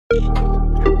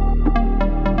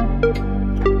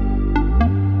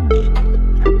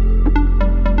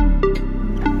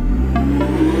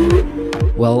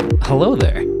Hello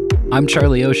there. I'm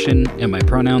Charlie Ocean, and my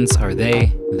pronouns are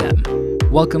they, them.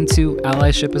 Welcome to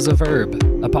Allyship is a Verb,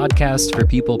 a podcast for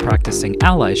people practicing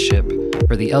allyship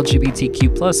for the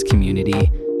LGBTQ+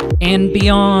 community and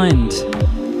beyond.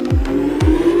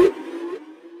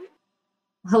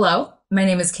 Hello, my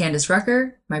name is Candace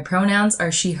Rucker. My pronouns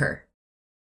are she, her.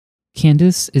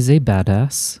 Candace is a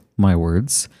badass, my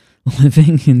words,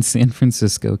 living in San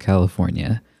Francisco,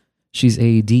 California. She's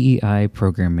a DEI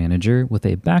program manager with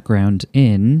a background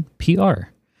in PR.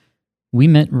 We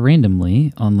met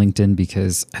randomly on LinkedIn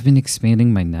because I've been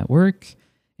expanding my network,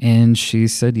 and she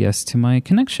said yes to my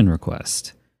connection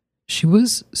request. She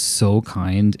was so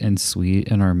kind and sweet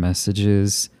in our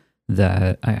messages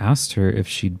that I asked her if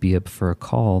she'd be up for a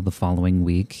call the following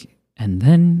week, and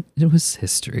then it was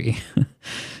history.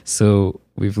 So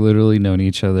we've literally known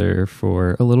each other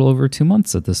for a little over 2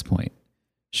 months at this point.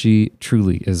 She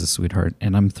truly is a sweetheart,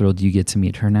 and I'm thrilled you get to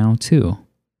meet her now, too.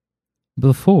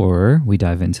 Before we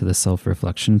dive into the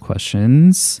self-reflection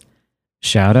questions,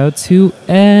 shout out to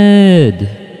Ed!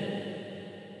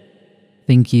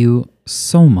 Thank you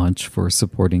so much for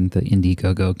supporting the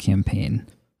Indiegogo campaign.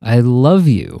 I love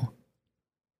you.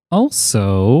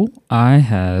 Also, I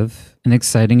have an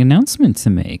exciting announcement to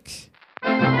make.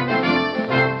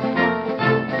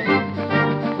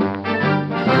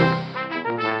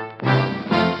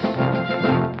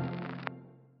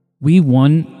 We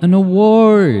won an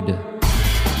award.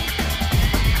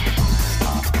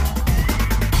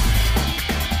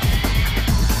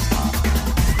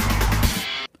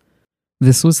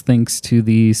 This was thanks to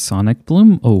the Sonic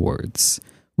Bloom Awards.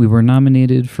 We were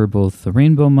nominated for both the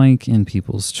Rainbow Mic and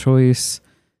People's Choice.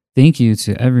 Thank you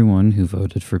to everyone who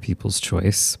voted for People's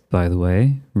Choice, by the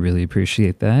way. Really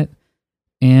appreciate that.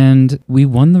 And we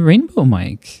won the Rainbow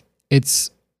Mic. It's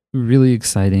really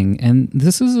exciting, and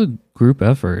this is a group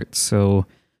effort, so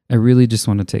I really just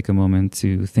want to take a moment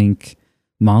to thank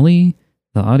Molly,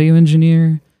 the audio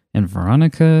engineer, and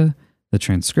Veronica, the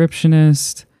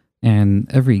transcriptionist, and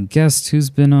every guest who's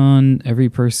been on, every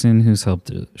person who's helped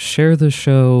to share the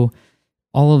show.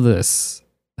 All of this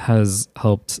has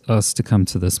helped us to come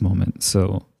to this moment,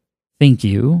 so thank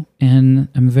you, and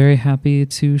I'm very happy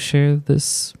to share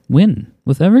this win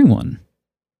with everyone.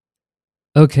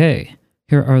 Okay.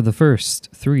 Here are the first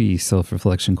 3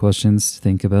 self-reflection questions to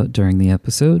think about during the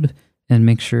episode, and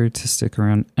make sure to stick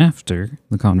around after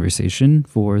the conversation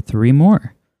for 3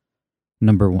 more.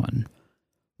 Number 1.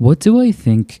 What do I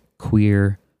think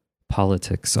queer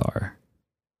politics are?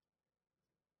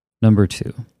 Number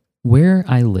 2. Where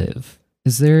I live,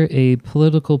 is there a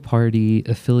political party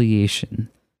affiliation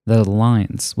that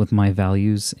aligns with my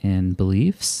values and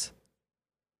beliefs?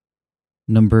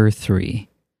 Number 3.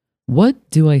 What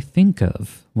do I think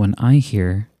of when I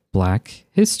hear Black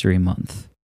History Month?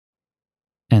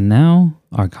 And now,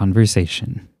 our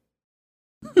conversation.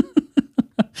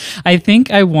 I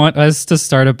think I want us to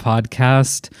start a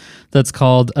podcast that's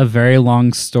called A Very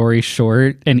Long Story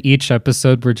Short, and each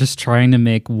episode we're just trying to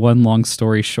make one long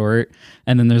story short,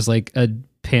 and then there's like a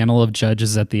panel of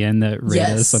judges at the end that rate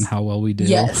us on how well we do.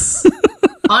 Yes.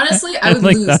 Honestly, I would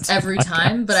lose every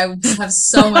time, but I would just have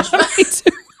so much fun.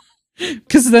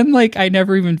 Because then, I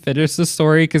never even finished the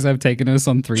story because I've taken us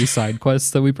on 3 side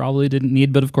quests that we probably didn't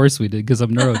need, but of course we did because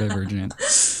I'm neurodivergent.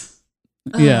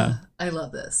 Yeah. I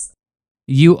love this.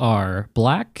 You are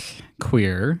Black,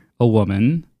 queer, a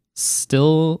woman,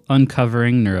 still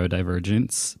uncovering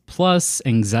neurodivergence, plus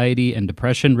anxiety and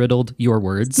depression riddled, your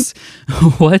words.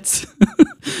 What?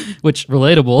 Which,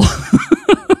 relatable.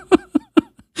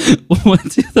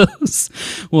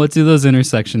 What do those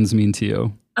intersections mean to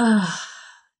you?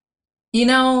 You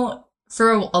know,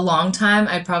 for a long time,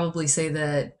 I'd probably say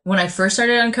that when I first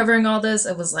started uncovering all this,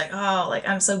 I was like,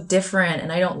 I'm so different.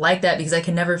 And I don't like that because I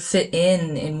can never fit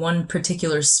in one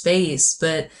particular space.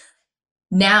 But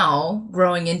now,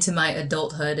 growing into my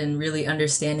adulthood and really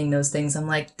understanding those things, I'm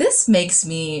like, this makes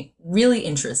me really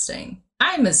interesting.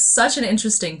 I'm such an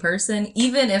interesting person,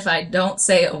 even if I don't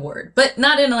say a word, but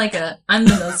not in I'm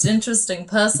the most interesting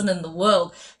person in the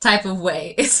world type of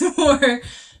way. It's more...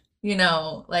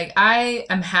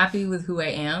 I'm happy with who I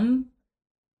am,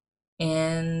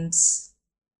 and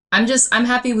I'm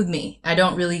happy with me. I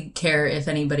don't really care if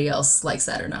anybody else likes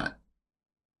that or not.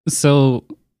 So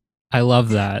I love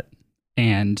that.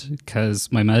 And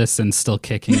because my medicine's still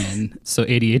kicking in, so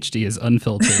ADHD is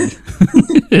unfiltered.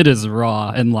 It is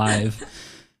raw and live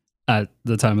at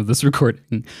the time of this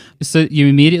recording. So you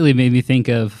immediately made me think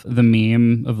of the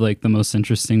meme of the most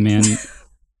interesting man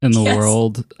in the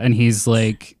world, and he's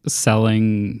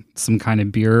selling some kind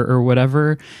of beer or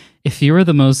whatever. If you were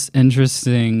the most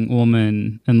interesting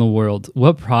woman in the world,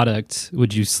 what product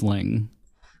would you sling?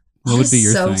 What That would is be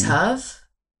your so thing? tough.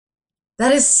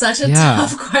 That is such a Yeah.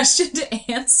 tough question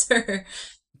to answer.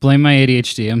 Blame my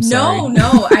ADHD. I'm No, sorry.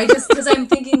 no. I just, because I'm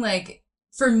thinking like,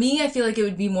 for me, I feel like it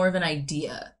would be more of an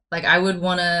idea. Like I would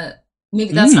want to,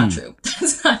 maybe that's not Mm. true.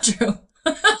 That's not true.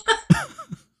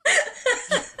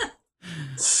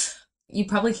 You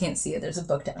probably can't see it. There's a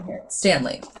book down here.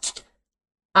 Stanley.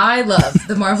 I love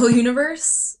the Marvel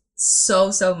Universe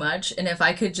so, so much. And if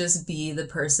I could just be the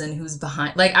person who's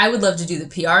behind, like, I would love to do the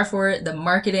PR for it, the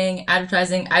marketing,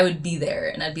 advertising. I would be there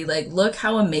and I'd be like, look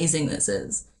how amazing this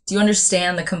is. Do you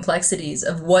understand the complexities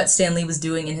of what Stan Lee was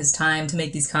doing in his time to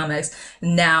make these comics?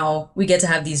 Now we get to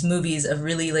have these movies of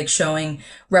really like showing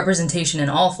representation in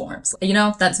all forms. You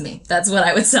know, that's me. That's what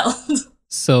I would sell.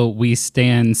 So we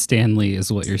stand Stanley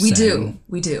is what you're We saying. do.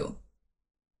 We do.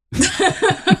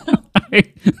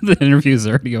 The interview's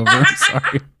already over. I'm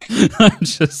sorry. I'm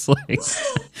just like,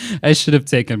 I should have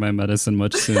taken my medicine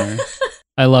much sooner.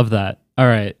 I love that. All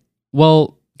right.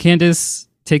 Well, Candace,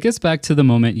 take us back to the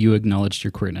moment you acknowledged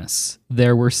your queerness.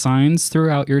 There were signs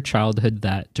throughout your childhood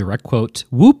that, direct quote,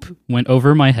 whoop, went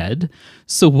over my head.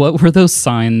 So what were those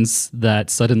signs that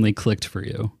suddenly clicked for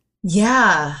you?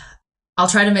 Yeah. I'll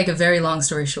try to make a very long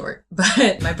story short,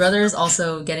 but my brother is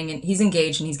also he's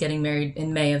engaged and he's getting married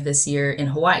in May of this year in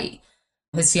Hawaii.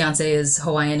 His fiance is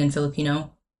Hawaiian and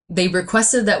Filipino. They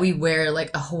requested that we wear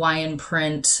like a Hawaiian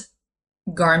print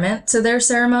garment to their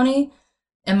ceremony.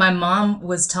 And my mom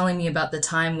was telling me about the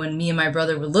time when me and my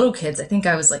brother were little kids. I think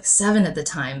I was like 7 at the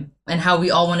time, and how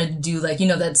we all wanted to do like,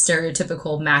 that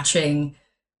stereotypical matching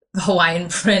Hawaiian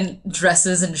print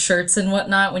dresses and shirts and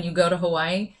whatnot when you go to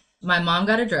Hawaii. My mom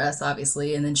got a dress,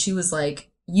 obviously, and then she was like,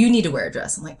 you need to wear a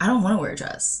dress. I'm like, I don't want to wear a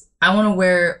dress. I want to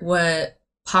wear what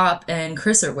Pop and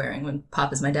Chris are wearing. When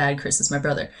Pop is my dad, Chris is my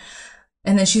brother.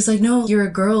 And then she's like, no, you're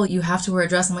a girl. You have to wear a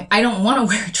dress. I'm like, I don't want to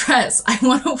wear a dress. I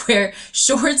want to wear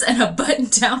shorts and a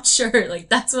button-down shirt. Like,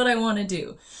 that's what I want to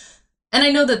do. And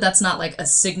I know that that's not like a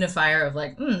signifier of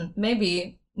like,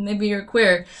 maybe you're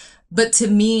queer. But to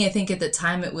me, I think at the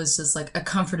time it was just like a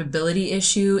comfortability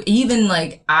issue. Even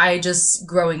like I just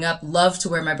growing up loved to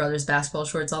wear my brother's basketball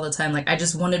shorts all the time. Like I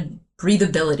just wanted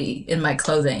breathability in my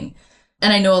clothing.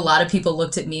 And I know a lot of people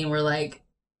looked at me and were like,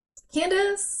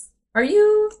 Candace, are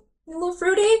you a little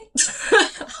fruity?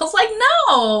 I was like,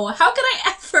 no, how could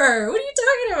I ever? What are you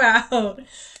talking about?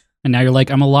 And now you're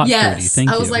like, I'm a lot Yes. fruity. Thank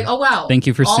you. I was like, oh, wow. Thank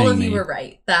you for all seeing of me. you were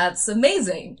right. That's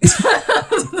amazing.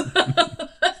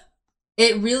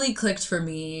 It really clicked for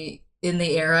me in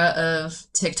the era of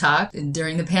TikTok and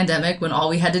during the pandemic when all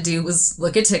we had to do was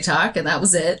look at TikTok and that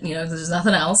was it. There's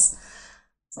nothing else.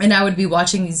 And I would be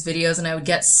watching these videos and I would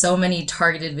get so many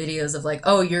targeted videos of like,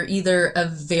 oh, you're either a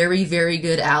very, very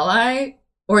good ally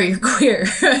or you're queer.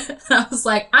 And I was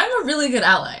like, I'm a really good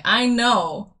ally. I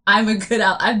know I'm a good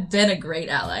ally. I've been a great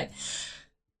ally.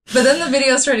 But then the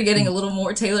video started getting a little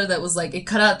more tailored that was like, it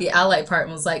cut out the ally part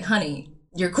and was like, honey,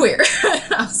 you're queer.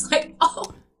 And I was like,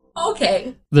 oh,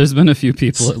 okay. There's been a few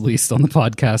people, at least on the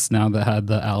podcast now, that had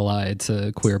the ally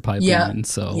to queer pipeline. Yeah.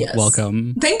 So Yes.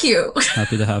 Welcome. Thank you.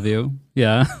 Happy to have you.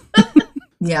 Yeah.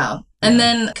 Yeah. And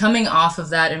then coming off of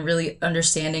that and really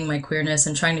understanding my queerness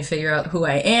and trying to figure out who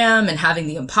I am and having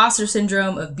the imposter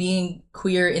syndrome of being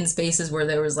queer in spaces where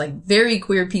there was like very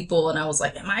queer people. And I was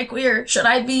like, am I queer? Should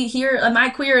I be here? Am I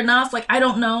queer enough? Like, I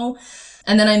don't know.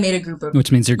 And then I made a group of...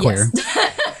 Which means you're queer.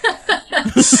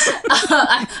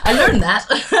 I learned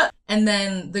that. And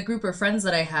then the group of friends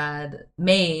that I had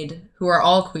made, who are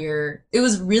all queer, it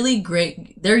was really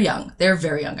great. They're young. They're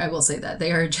very young. I will say that.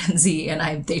 They are Gen Z,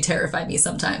 and they terrify me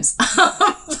sometimes.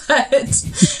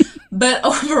 But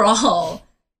overall,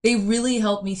 they really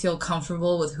helped me feel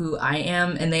comfortable with who I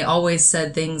am. And they always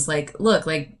said things like, look,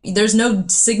 like, there's no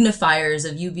signifiers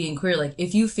of you being queer. Like,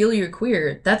 if you feel you're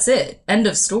queer, that's it. End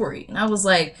of story. And I was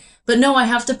like... But no, I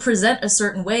have to present a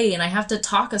certain way and I have to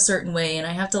talk a certain way and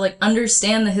I have to like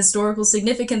understand the historical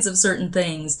significance of certain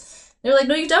things. They're like,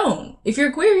 no, you don't. If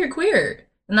you're queer, you're queer.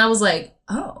 And I was like,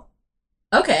 oh,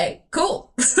 okay,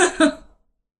 cool.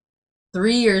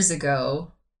 3 years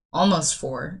ago, almost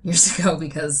 4 years ago,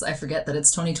 because I forget that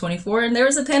it's 2024 and there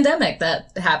was a pandemic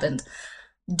that happened.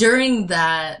 During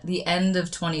that, the end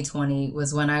of 2020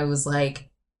 was when I was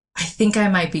like, I think I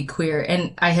might be queer.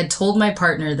 And I had told my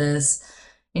partner this.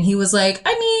 And he was like,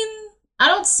 I mean, I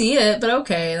don't see it, but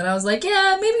okay. And I was like,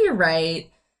 yeah, maybe you're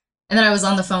right. And then I was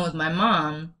on the phone with my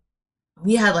mom.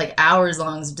 We had like hours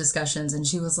long of discussions. And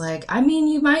she was like, I mean,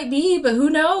 you might be, but who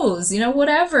knows?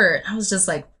 Whatever. And I was just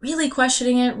like really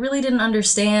questioning it, really didn't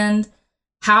understand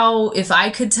how, if I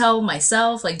could tell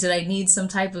myself, like, did I need some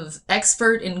type of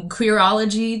expert in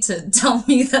queerology to tell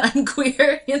me that I'm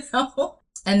queer,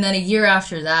 And then a year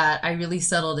after that, I really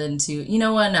settled into, you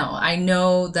know what? No, I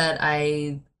know that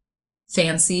I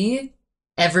fancy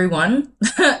everyone,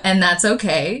 and that's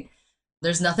okay.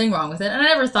 There's nothing wrong with it. And I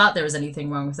never thought there was anything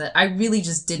wrong with it. I really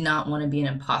just did not want to be an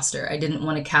imposter. I didn't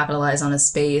want to capitalize on a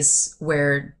space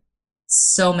where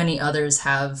so many others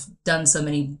have done so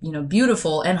many,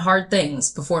 beautiful and hard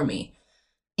things before me.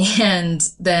 And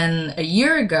then a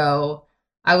year ago,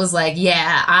 I was like,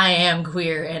 yeah, I am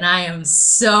queer and I am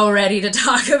so ready to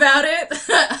talk about it.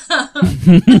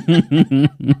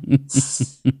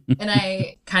 And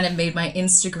I kind of made my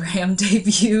Instagram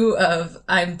debut of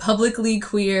I'm publicly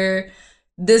queer.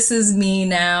 This is me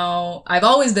now. I've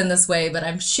always been this way, but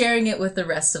I'm sharing it with the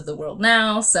rest of the world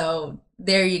now. So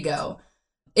there you go.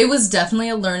 It was definitely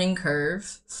a learning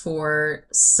curve for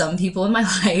some people in my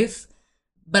life,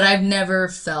 but I've never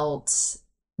felt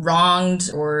wronged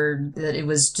or that it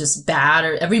was just bad,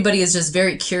 or everybody is just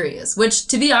very curious, which,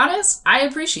 to be honest, I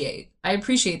appreciate. I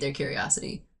appreciate their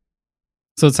curiosity.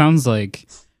 So it sounds like,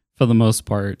 for the most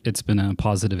part, it's been a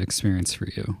positive experience for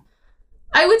you.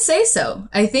 I would say so.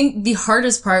 I think the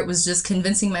hardest part was just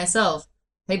convincing myself,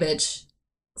 hey, bitch,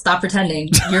 stop pretending.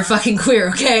 You're fucking queer,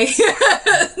 okay?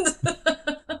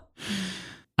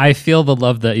 I feel the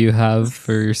love that you have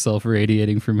for yourself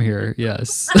radiating from here.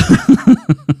 Yes.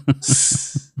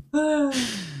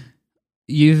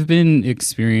 You've been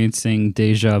experiencing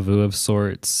deja vu of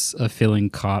sorts, of feeling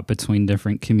caught between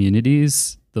different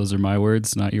communities. Those are my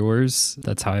words, not yours.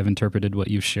 That's how I've interpreted what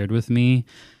you've shared with me.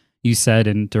 You said,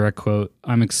 in direct quote,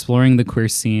 "I'm exploring the queer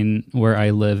scene where I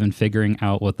live and figuring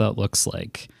out what that looks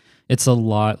like. It's a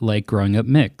lot like growing up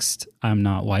mixed. I'm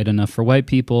not white enough for white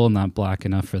people, not black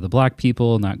enough for the black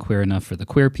people, not queer enough for the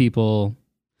queer people."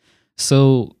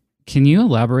 So can you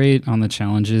elaborate on the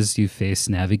challenges you face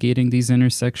navigating these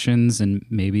intersections, and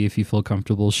maybe, if you feel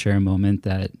comfortable, share a moment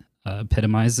that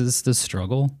epitomizes the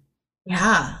struggle?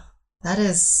 Yeah, that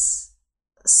is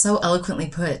so eloquently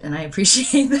put, and I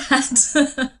appreciate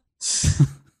that.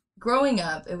 Growing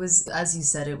up, it was, as you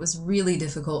said, it was really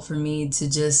difficult for me to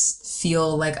just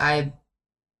feel like I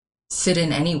fit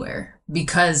in anywhere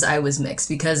because I was mixed,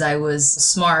 because I was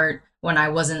smart when I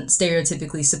wasn't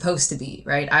stereotypically supposed to be,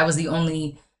 right? I was the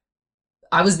only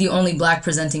black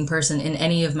presenting person in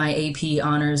any of my AP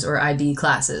honors or IB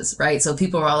classes, right? So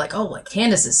people were all like, "Oh, like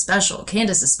Candace is special.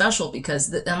 Candace is special,"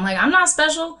 because I'm like, I'm not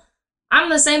special. I'm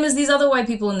the same as these other white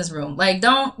people in this room. Like,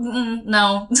 don't,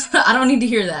 no, I don't need to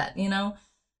hear that, you know?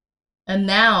 And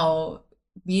now,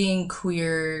 being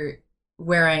queer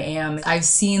where I am, I've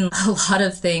seen a lot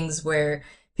of things where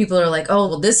people are like, "Oh,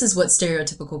 well, this is what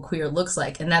stereotypical queer looks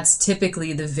like." And that's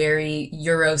typically the very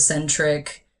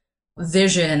Eurocentric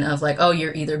vision of like, oh,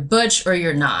 you're either butch or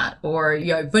you're not, or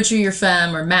you're butch or you're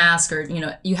femme or mask, or,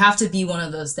 you have to be one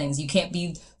of those things. You can't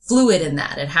be fluid in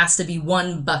that. It has to be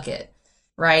one bucket,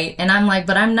 right? And I'm like,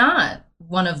 but I'm not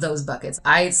one of those buckets.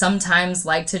 I sometimes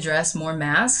like to dress more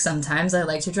mask. Sometimes I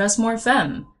like to dress more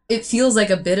femme. It feels like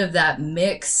a bit of that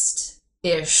mixed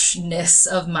ishness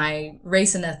of my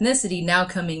race and ethnicity now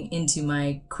coming into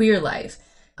my queer life.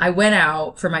 I went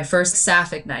out for my first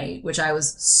sapphic night, which I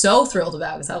was so thrilled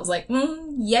about because I was like,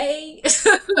 yay,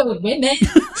 women.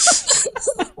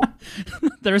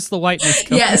 There's the whiteness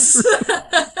coming. Yes.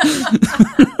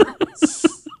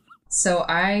 So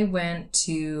I went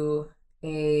to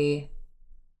a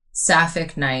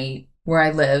sapphic night where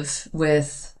I live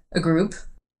with a group.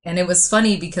 And it was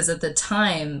funny because at the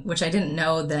time, which I didn't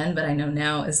know then, but I know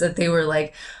now, is that they were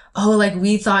like, "Oh, like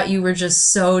we thought you were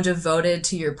just so devoted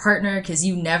to your partner because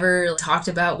you never talked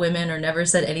about women or never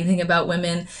said anything about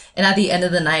women." And at the end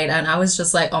of the night, and I was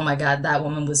just like, "Oh my God, that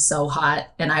woman was so hot,"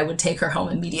 and I would take her home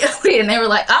immediately. And they were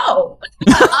like, "Oh,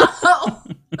 oh,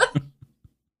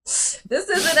 this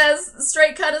isn't as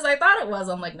straight cut as I thought it was."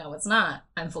 I'm like, "No, it's not.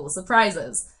 I'm full of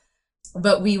surprises."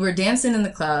 But we were dancing in the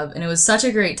club and it was such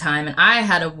a great time. And I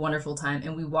had a wonderful time.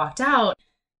 And we walked out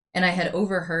and I had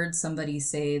overheard somebody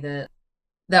say that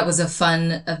that was a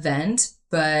fun event,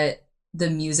 but the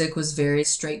music was very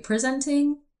straight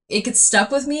presenting. It gets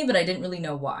stuck with me, but I didn't really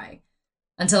know why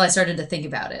until I started to think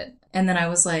about it. And then I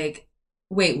was like,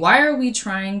 wait, why are we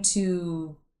trying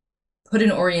to put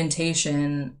an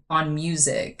orientation on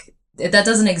music? That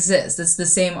doesn't exist. It's the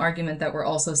same argument that we're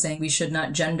also saying we should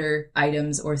not gender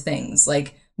items or things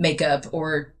like makeup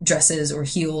or dresses or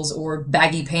heels or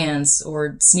baggy pants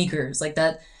or sneakers. Like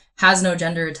that has no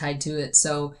gender tied to it.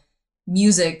 So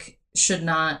music should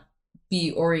not be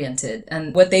oriented.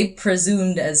 And what they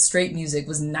presumed as straight music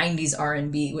was 90s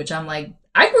R&B, which I'm like,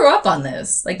 I grew up on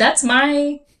this. Like that's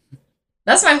my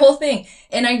whole thing.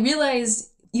 And I realized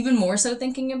even more so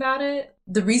thinking about it,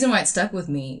 the reason why it stuck with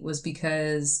me was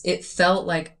because it felt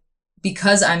like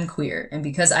because I'm queer and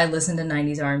because I listen to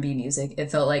 90s R&B music,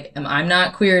 it felt like I'm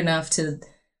not queer enough to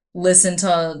listen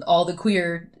to all the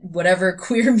queer, whatever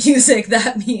queer music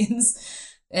that means.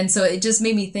 And so it just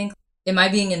made me think, am I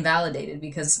being invalidated?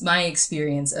 Because my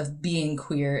experience of being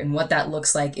queer and what that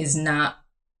looks like is not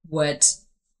what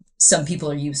some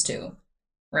people are used to,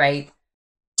 right?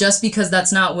 Just because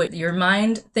that's not what your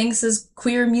mind thinks is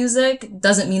queer music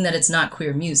doesn't mean that it's not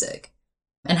queer music.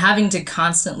 And having to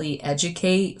constantly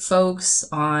educate folks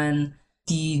on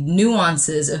the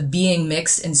nuances of being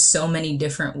mixed in so many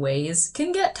different ways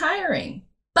can get tiring.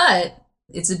 But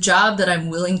it's a job that I'm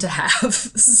willing to have.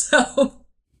 So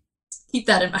keep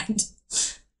that in mind.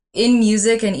 In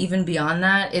music and even beyond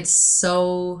that, it's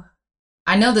so,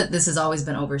 I know that this has always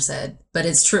been oversaid, but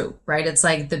it's true, right? It's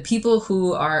like the people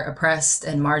who are oppressed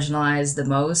and marginalized the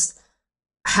most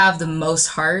have the most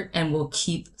heart and will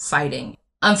keep fighting.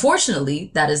 Unfortunately,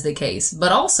 that is the case,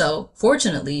 but also,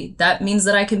 fortunately, that means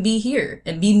that I can be here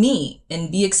and be me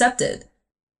and be accepted.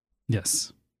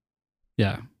 Yes.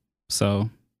 Yeah.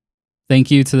 So thank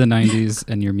you to the 90s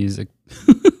and your music.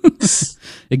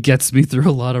 It gets me through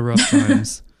a lot of rough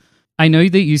times. I know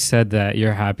that you said that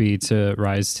you're happy to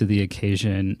rise to the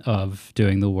occasion of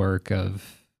doing the work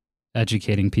of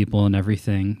educating people and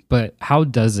everything, but how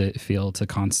does it feel to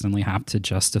constantly have to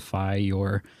justify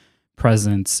your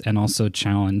presence and also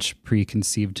challenge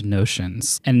preconceived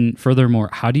notions? And furthermore,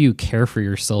 how do you care for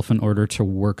yourself in order to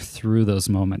work through those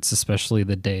moments, especially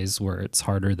the days where it's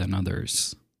harder than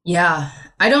others? Yeah,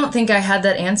 I don't think I had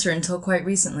that answer until quite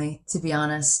recently, to be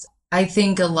honest. I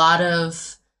think a lot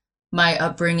of my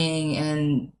upbringing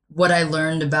and what I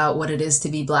learned about what it is to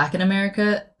be Black in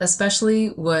America,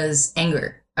 especially, was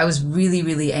anger. I was really,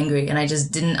 really angry, and I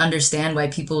just didn't understand why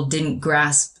people didn't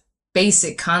grasp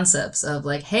basic concepts of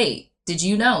like, hey, did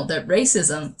you know that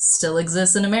racism still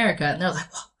exists in America? And they're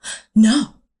like, well,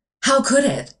 no, how could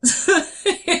it?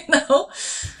 You know?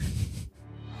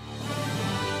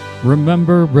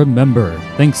 Remember,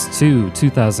 thanks to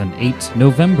 2008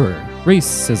 November,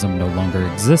 racism no longer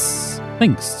exists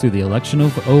thanks to the election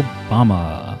of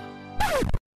Obama.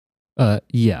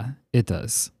 Yeah, it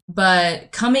does.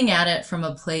 But coming at it from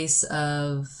a place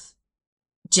of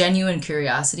genuine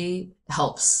curiosity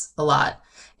helps a lot.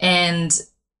 And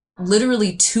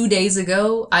literally 2 days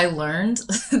ago, I learned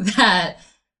that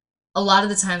a lot of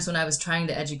the times when I was trying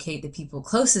to educate the people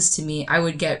closest to me, I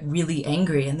would get really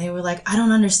angry and they were like, I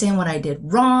don't understand what I did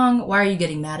wrong. Why are you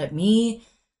getting mad at me?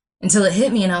 Until it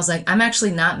hit me and I was like, I'm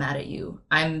actually not mad at you.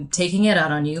 I'm taking it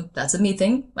out on you. That's a me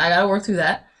thing. I gotta work through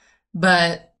that.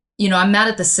 But, you know, I'm mad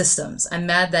at the systems. I'm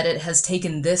mad that it has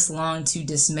taken this long to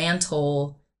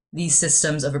dismantle these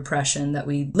systems of oppression that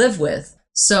we live with.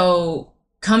 So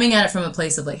coming at it from a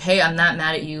place of like, hey, I'm not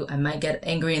mad at you. I might get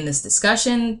angry in this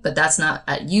discussion, but that's not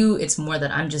at you. It's more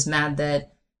that I'm just mad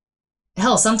that,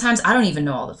 hell, sometimes I don't even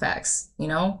know all the facts, you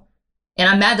know? And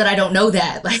I'm mad that I don't know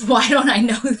that. Like, why don't I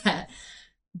know that?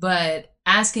 But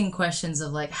asking questions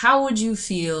of like, how would you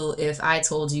feel if I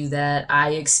told you that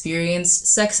I experienced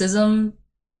sexism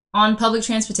on public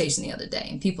transportation the other day?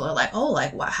 And people are like, oh,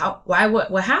 like, what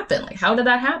happened? Like, how did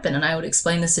that happen? And I would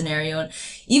explain the scenario. And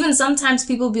even sometimes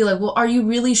people would be like, well, are you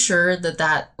really sure that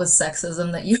that was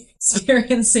sexism that you're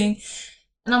experiencing?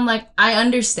 And I'm like, I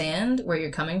understand where you're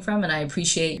coming from, and I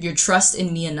appreciate your trust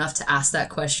in me enough to ask that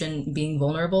question, being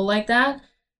vulnerable like that.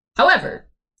 However,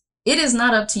 it is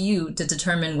not up to you to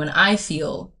determine when I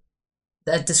feel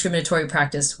that discriminatory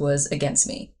practice was against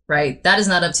me, right? That is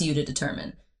not up to you to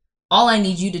determine. All I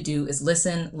need you to do is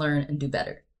listen, learn, and do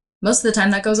better. Most of the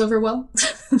time that goes over well.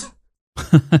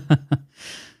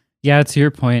 Yeah, to your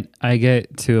point, I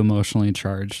get too emotionally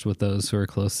charged with those who are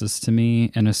closest to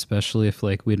me, and especially if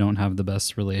like we don't have the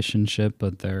best relationship,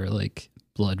 but they're like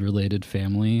blood related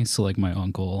family. So like my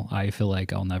uncle, I feel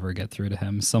like I'll never get through to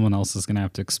him. Someone else is going to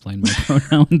have to explain my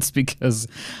pronouns because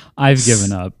I've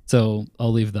given up. So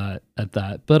I'll leave that at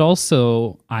that. But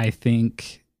also, I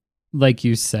think, like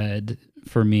you said,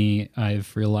 for me,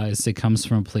 I've realized it comes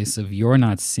from a place of you're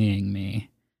not seeing me.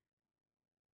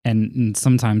 And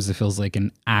sometimes it feels like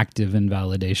an active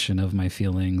invalidation of my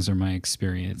feelings or my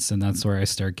experience. And that's where I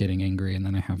start getting angry. And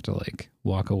then I have to like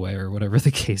walk away or whatever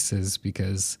the case is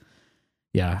because,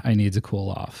 yeah, I need to cool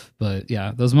off. But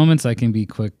yeah, those moments I can be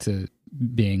quick to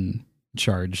being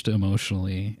charged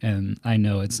emotionally. And I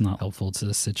know it's not helpful to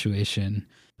the situation.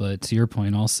 But to your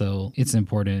point also, it's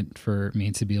important for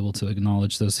me to be able to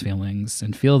acknowledge those feelings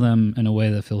and feel them in a way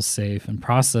that feels safe and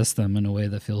process them in a way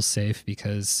that feels safe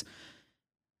because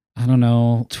I don't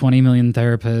know, 20 million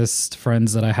therapist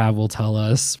friends that I have will tell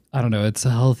us, I don't know, it's a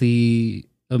healthy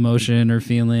emotion or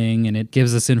feeling and it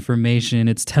gives us information.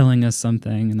 It's telling us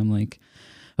something. And I'm like,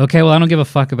 Okay, well, I don't give a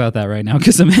fuck about that right now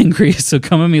because I'm angry. So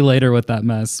come at me later with that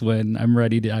mess when I'm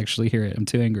ready to actually hear it. I'm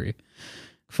too angry.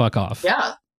 Fuck off.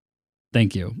 Yeah.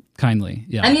 Thank you. Kindly. I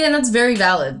Yeah. mean, and that's very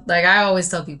valid. Like I always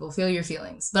tell people, feel your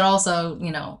feelings, but also,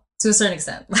 to a certain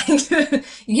extent. Like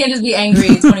you can't just be angry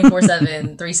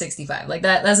 24/7, 365. Like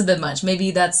that's a bit much. Maybe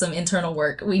that's some internal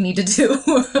work we need to do.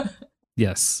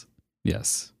 Yes.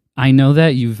 Yes. I know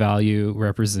that you value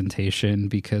representation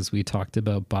because we talked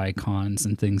about bicons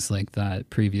and things like that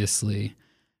previously.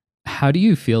 How do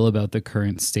you feel about the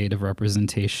current state of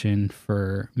representation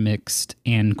for mixed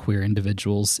and queer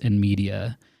individuals in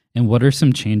media? And what are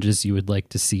some changes you would like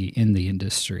to see in the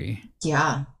industry?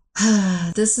 Yeah.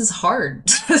 This is hard.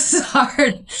 This is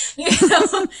hard.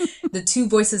 The two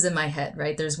voices in my head,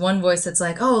 right? There's one voice that's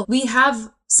like, oh, we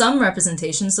have some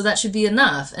representation, so that should be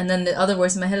enough. And then the other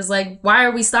voice in my head is like, why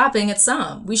are we stopping at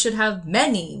some? We should have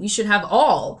many. We should have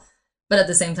all. But at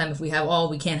the same time, if we have all,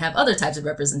 we can't have other types of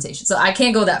representation. So I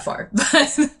can't go that far.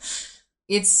 But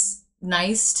it's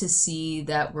nice to see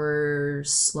that we're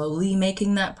slowly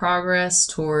making that progress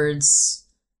towards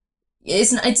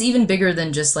it's even bigger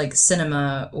than just like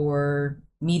cinema or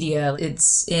media.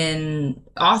 It's in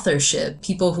authorship,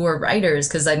 people who are writers.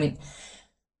 Because I mean,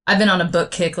 I've been on a book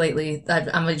kick lately. I'm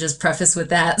gonna just preface with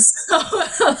that. So,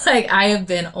 like, I have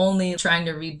been only trying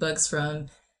to read books from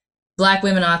Black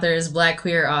women authors, Black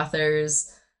queer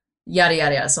authors, yada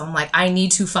yada yada. So I'm like, I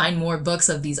need to find more books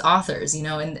of these authors,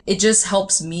 and it just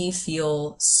helps me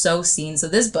feel so seen. So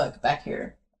this book back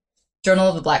here, Journal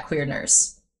of a Black Queer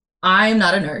Nurse. I'm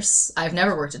not a nurse. I've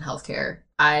never worked in healthcare.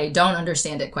 I don't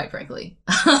understand it, quite frankly.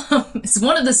 It's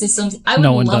one of the systems I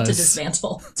would love to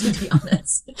dismantle, to be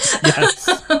honest.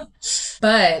 Yes.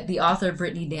 But the author,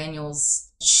 Brittany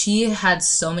Daniels, she had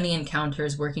so many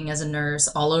encounters working as a nurse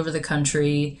all over the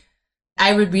country.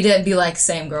 I would read it and be like,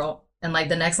 same girl. And like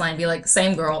the next line be like,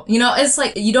 same girl. It's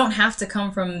like you don't have to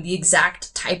come from the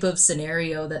exact type of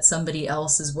scenario that somebody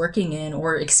else is working in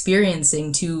or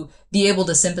experiencing to be able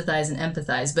to sympathize and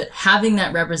empathize. But having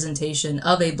that representation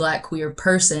of a Black queer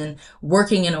person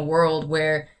working in a world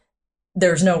where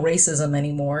there's no racism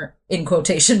anymore, in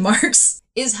quotation marks,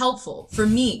 is helpful for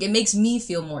me. It makes me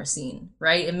feel more seen,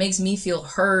 right? It makes me feel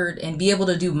heard and be able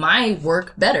to do my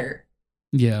work better.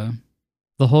 Yeah.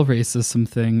 The whole racism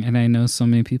thing, and I know so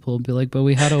many people will be like, but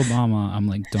we had Obama. I'm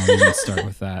like, don't even start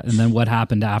with that. And then what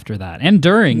happened after that? And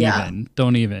during even.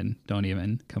 Don't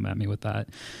even come at me with that.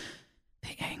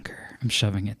 The anger. I'm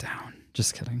shoving it down.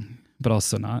 Just kidding. But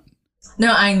also not.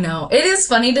 No, I know. It is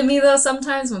funny to me, though,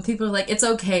 sometimes when people are like, it's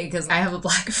okay because I have a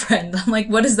Black friend. I'm like,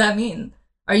 what does that mean?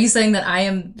 Are you saying that I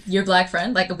am your Black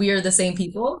friend? Like, we are the same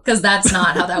people? Because that's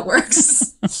not how that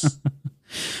works.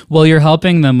 Well, you're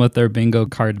helping them with their bingo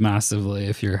card massively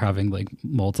if you're having like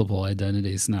multiple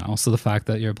identities now. So the fact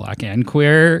that you're Black and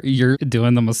queer, you're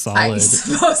doing them a solid.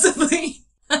 Supposedly.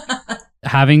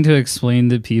 Having to explain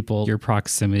to people your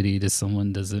proximity to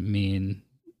someone doesn't mean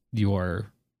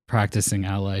you're practicing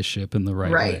allyship in the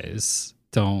right ways.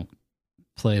 Don't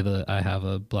play the I have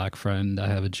a Black friend, I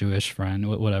have a Jewish friend,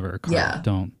 whatever card. Yeah.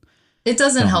 Don't. It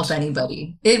doesn't help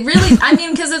anybody. It really, I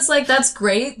mean, because it's like, that's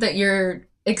great that you're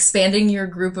expanding your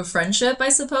group of friendship, I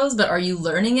suppose, but are you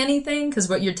learning anything? Because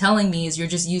what you're telling me is you're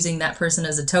just using that person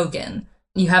as a token.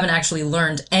 You haven't actually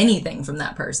learned anything from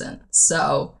that person.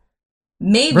 So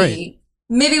maybe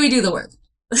we do the work.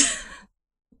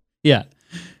 Yeah.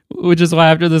 Which is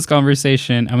why after this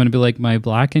conversation, I'm going to be like, my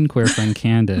Black and queer friend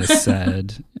Candace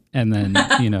said, and then,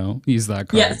 use that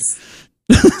card. Yes.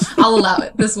 I'll allow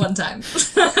it this one time.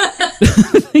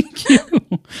 Thank you.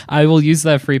 I will use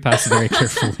that free pass very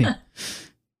carefully.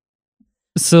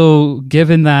 So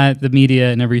given that the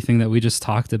media and everything that we just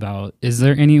talked about, is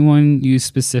there anyone you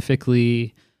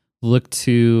specifically look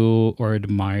to or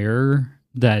admire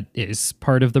that is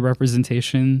part of the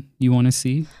representation you want to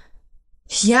see?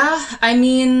 Yeah, I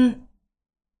mean,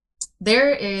 there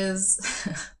is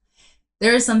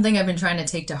something I've been trying to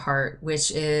take to heart,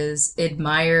 which is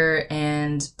admire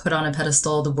and put on a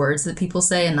pedestal the words that people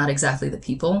say and not exactly the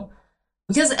people.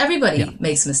 Because everybody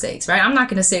makes mistakes, right? I'm not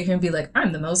going to sit here and be like,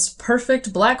 I'm the most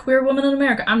perfect Black queer woman in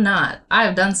America. I'm not.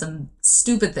 I've done some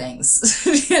stupid things,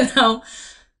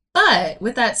 But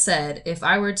with that said, if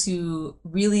I were to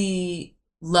really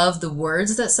love the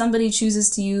words that somebody chooses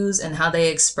to use and how they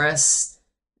express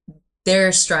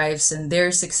their strifes and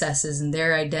their successes and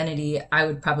their identity, I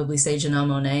would probably say Janelle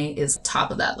Monáe is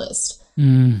top of that list.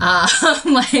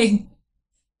 Like,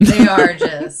 they are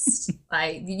just,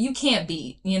 like, you can't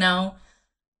beat,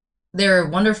 They're a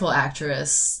wonderful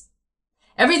actress.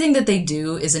 Everything that they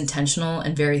do is intentional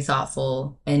and very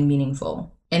thoughtful and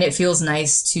meaningful. And it feels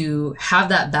nice to have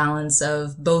that balance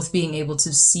of both being able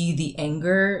to see the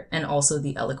anger and also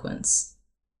the eloquence.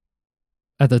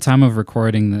 At the time of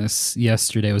recording this,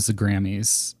 yesterday was the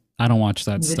Grammys. I don't watch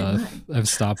that Neither do I. stuff. I've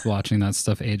stopped watching that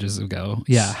stuff ages ago.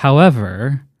 Yeah.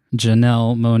 However,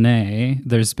 Janelle Monáe,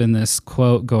 there's been this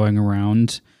quote going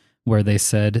around where they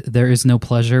said, "There is no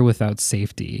pleasure without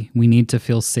safety. We need to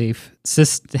feel safe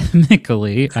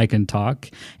systemically, I can talk,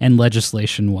 and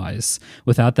legislation wise.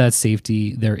 Without that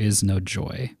safety, there is no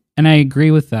joy." And I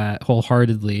agree with that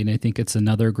wholeheartedly. And I think it's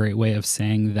another great way of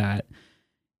saying that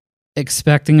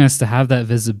expecting us to have that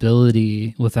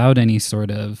visibility without any sort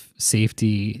of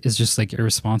safety is just like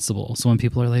irresponsible. So when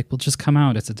people are like, well, just come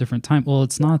out, it's a different time. Well,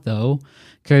 it's not though,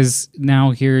 because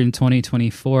now here in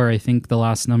 2024, I think the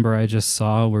last number I just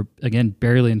saw, we're again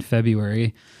barely in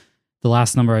February. The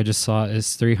last number I just saw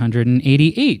is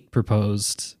 388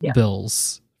 proposed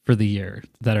bills for the year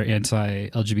that are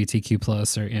anti-LGBTQ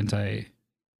plus or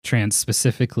anti-trans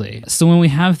specifically. So when we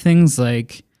have things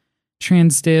like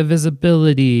Trans Day of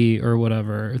Visibility or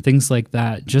whatever, things like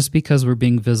that, just because we're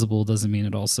being visible doesn't mean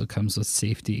it also comes with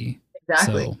safety.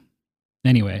 Exactly. So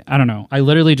anyway, I don't know. I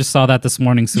literally just saw that this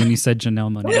morning. So when you said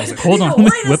Janelle Monáe, I was like, hold on,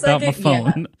 let me whip out my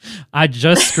phone. Yeah. I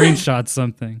just screenshot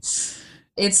something.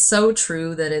 It's so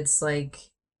true that it's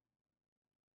like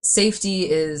safety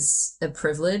is a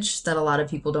privilege that a lot of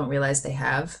people don't realize they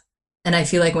have. And I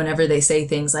feel like whenever they say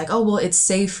things like, oh, well, it's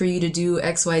safe for you to do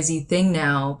XYZ thing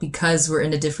now because we're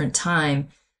in a different time,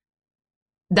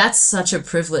 that's such a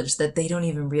privilege that they don't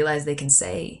even realize they can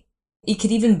say. It could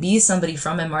even be somebody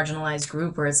from a marginalized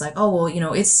group where it's like, oh, well, you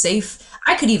know, it's safe.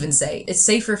 I could even say it's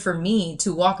safer for me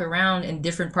to walk around in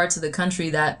different parts of the country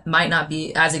that might not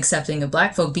be as accepting of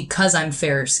Black folk because I'm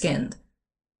fairer skinned,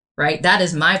 right? That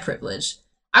is my privilege.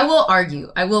 I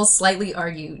will slightly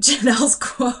argue Janelle's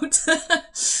quote.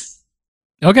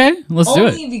 Okay, let's do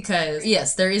it. Only because,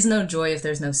 yes, there is no joy if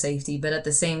there's no safety, but at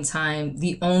the same time,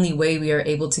 the only way we are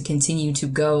able to continue to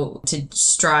go to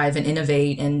strive and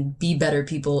innovate and be better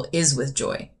people is with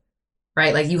joy,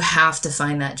 right? Like you have to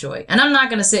find that joy. And I'm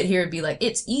not going to sit here and be like,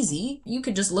 it's easy. You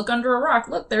could just look under a rock.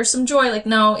 Look, there's some joy. Like,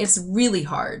 no, it's really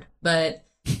hard, but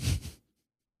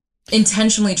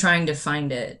intentionally trying to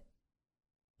find it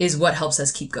is what helps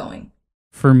us keep going.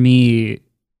 For me,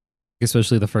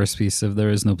 especially the first piece of there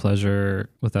is no pleasure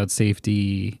without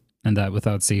safety, and that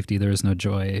without safety there is no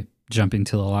joy, jumping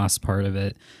to the last part of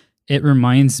it, it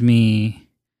reminds me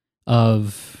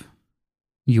of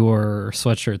your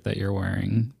sweatshirt that you're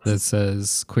wearing that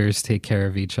says queers take care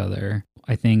of each other.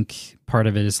 I think part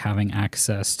of it is having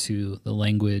access to the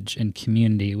language and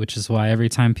community, which is why every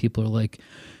time people are like,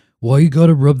 why you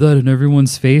gotta rub that in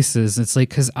everyone's faces? It's like,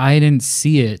 because I didn't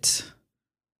see it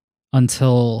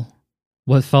until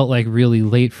what felt like really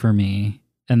late for me.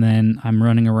 And then I'm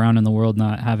running around in the world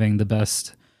not having the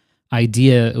best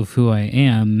idea of who I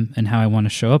am and how I want to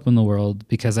show up in the world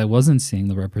because I wasn't seeing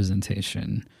the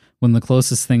representation. When the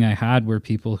closest thing I had were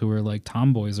people who were like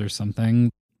tomboys or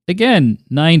something. Again,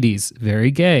 90s,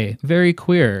 very gay, very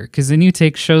queer. Because then you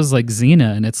take shows like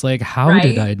Xena and it's like, how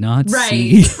did I not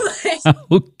see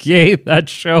how gay that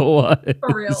show was?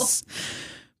 For real.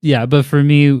 Yeah, but for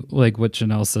me, like what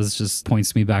Janelle says just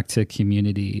points me back to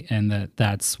community, and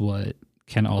that's what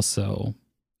can also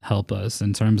help us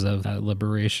in terms of that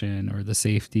liberation or the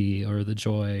safety or the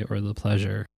joy or the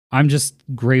pleasure. I'm just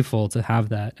grateful to have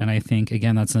that. And I think,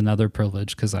 again, that's another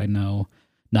privilege because I know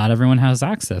not everyone has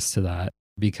access to that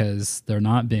because they're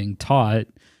not being taught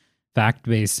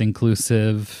fact-based,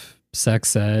 inclusive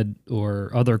sex ed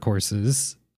or other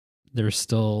courses. They're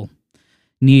still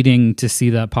needing to see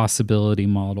that possibility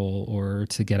model or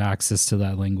to get access to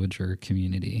that language or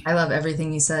community. I love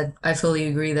everything you said. I fully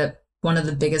agree that one of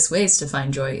the biggest ways to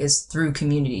find joy is through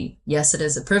community. Yes, it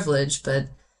is a privilege, but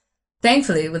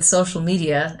thankfully with social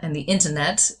media and the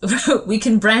internet, we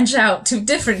can branch out to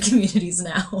different communities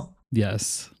now.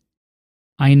 Yes.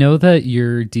 I know that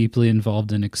you're deeply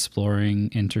involved in exploring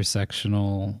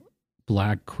intersectional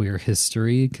Black queer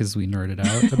history because we nerded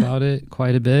out about it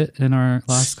quite a bit in our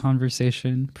last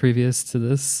conversation previous to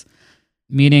this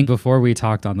meeting before we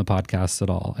talked on the podcast at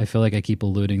all. I feel like I keep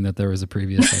alluding that there was a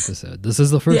previous episode. This is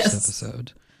the first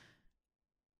episode.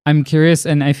 I'm curious,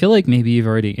 and I feel like maybe you've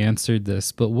already answered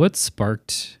this, but what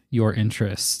sparked your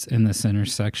interest in this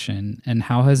intersection and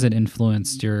how has it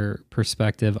influenced your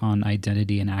perspective on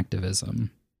identity and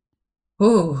activism?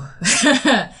 Ooh,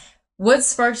 what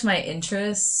sparked my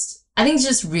interest? I think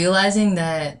just realizing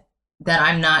that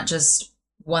I'm not just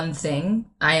one thing.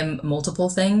 I am multiple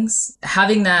things.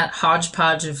 Having that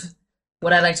hodgepodge of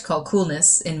what I like to call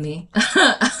coolness in me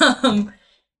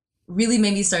really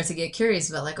made me start to get curious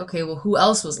about like, okay, well, who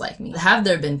else was like me? Have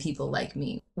there been people like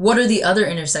me? What are the other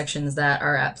intersections that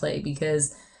are at play?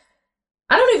 Because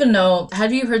I don't even know.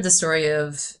 Have you heard the story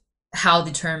of how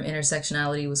the term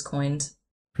intersectionality was coined?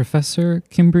 Professor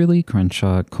Kimberly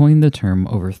Crenshaw coined the term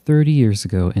over 30 years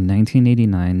ago in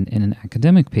 1989 in an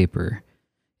academic paper.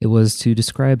 It was to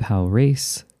describe how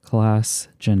race, class,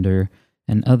 gender,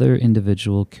 and other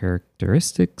individual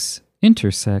characteristics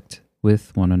intersect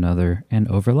with one another and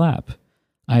overlap.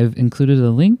 I've included a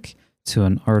link to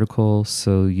an article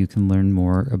so you can learn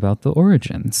more about the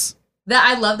origins. That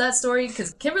I love that story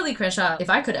because Kimberly Crenshaw, if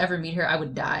I could ever meet her, I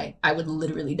would die. I would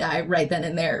literally die right then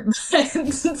and there.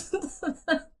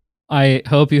 I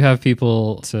hope you have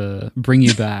people to bring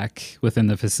you back within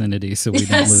the vicinity so we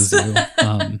don't lose you.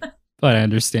 But I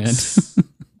understand.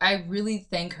 I really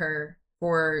thank her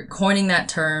for coining that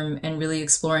term and really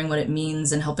exploring what it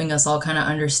means and helping us all kind of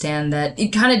understand that it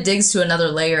kind of digs to another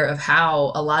layer of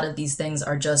how a lot of these things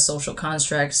are just social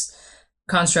constructs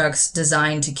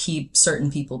designed to keep certain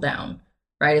people down,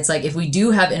 right? It's like if we do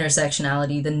have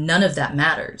intersectionality, then none of that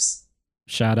matters.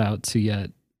 Shout out to yet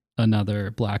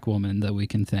another Black woman that we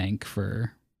can thank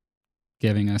for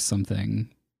giving us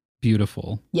something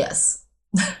beautiful. Yes.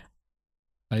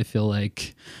 I feel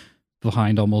like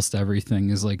behind almost everything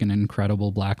is like an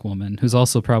incredible Black woman who's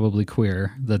also probably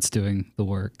queer that's doing the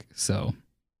work. So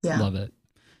Yeah. love it.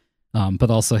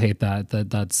 But also hate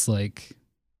that's like,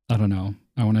 I don't know.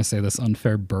 I want to say this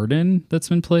unfair burden that's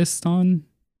been placed on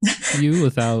you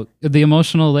without the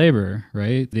emotional labor,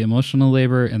 right? The emotional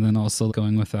labor, and then also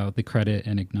going without the credit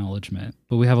and acknowledgement.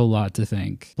 But we have a lot to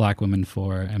thank Black women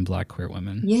for and Black queer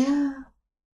women. Yeah.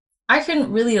 I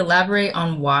couldn't really elaborate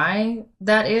on why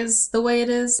that is the way it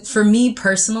is. For me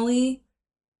personally,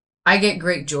 I get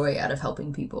great joy out of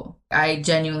helping people. I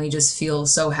genuinely just feel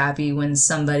so happy when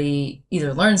somebody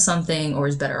either learns something or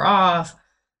is better off.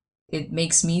 It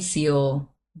makes me feel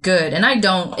good. And I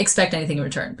don't expect anything in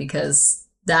return because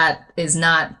that is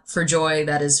not for joy.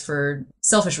 That is for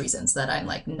selfish reasons that I'm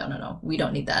like, no, we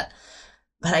don't need that.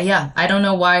 But I don't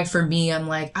know why for me, I'm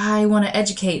like, I want to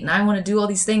educate and I want to do all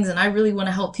these things and I really want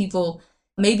to help people.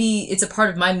 Maybe it's a part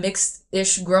of my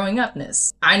mixed-ish growing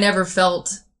upness. I never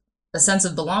felt a sense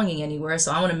of belonging anywhere.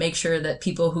 So I want to make sure that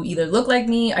people who either look like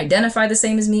me, identify the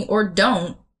same as me, or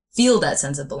don't feel that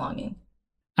sense of belonging.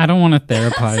 I don't want to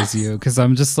therapize you because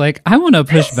I'm just like, I want to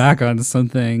push back on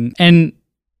something. And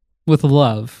with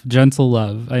love, gentle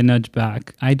love, I nudge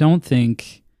back. I don't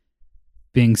think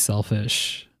being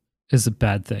selfish is a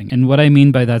bad thing. And what I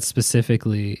mean by that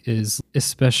specifically is,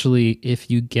 especially if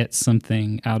you get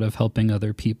something out of helping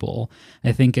other people,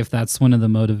 I think if that's one of the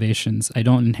motivations, I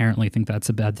don't inherently think that's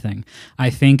a bad thing. I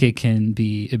think it can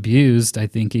be abused. I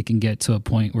think it can get to a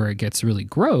point where it gets really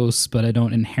gross, but I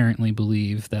don't inherently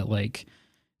believe that like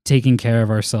taking care of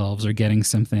ourselves or getting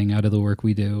something out of the work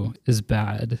we do is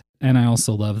bad. And I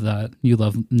also love that you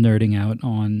love nerding out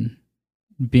on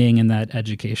being in that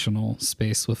educational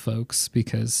space with folks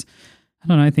because I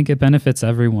don't know, I think it benefits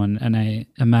everyone. And I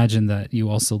imagine that you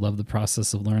also love the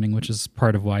process of learning, which is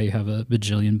part of why you have a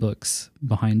bajillion books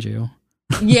behind you.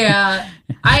 Yeah,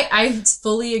 I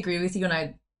fully agree with you. And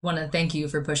I want to thank you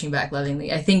for pushing back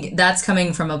lovingly. I think that's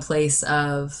coming from a place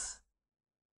of,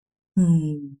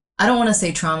 I don't want to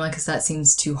say trauma because that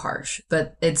seems too harsh,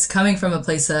 but it's coming from a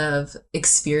place of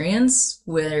experience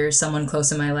where someone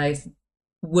close in my life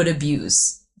would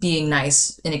abuse being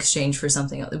nice in exchange for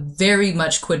something else. Very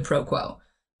much quid pro quo,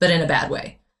 but in a bad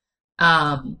way.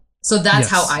 So that's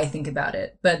how I think about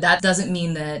it. But that doesn't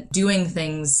mean that doing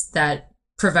things that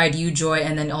provide you joy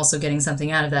and then also getting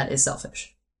something out of that is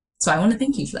selfish. So I want to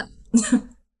thank you for that.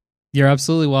 You're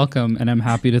absolutely welcome. And I'm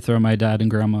happy to throw my dad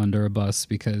and grandma under a bus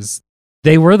because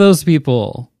they were those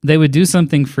people. They would do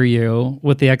something for you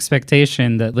with the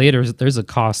expectation that later there's a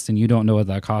cost and you don't know what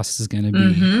that cost is going to be.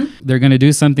 Mm-hmm. They're going to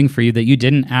do something for you that you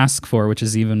didn't ask for, which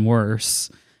is even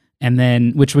worse. And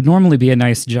then, which would normally be a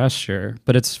nice gesture,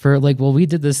 but it's for like, well, we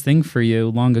did this thing for you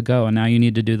long ago and now you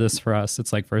need to do this for us.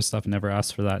 It's like, first off, never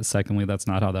asked for that. Secondly, that's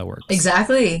not how that works.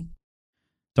 Exactly.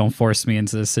 Don't force me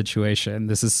into this situation.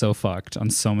 This is so fucked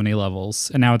on so many levels.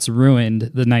 And now it's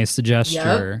ruined the nice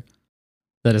gesture. Yep.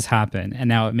 That has happened. And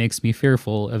now it makes me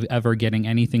fearful of ever getting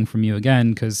anything from you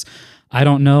again because I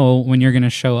don't know when you're going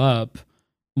to show up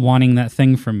wanting that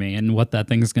thing from me and what that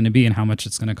thing is going to be and how much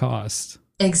it's going to cost.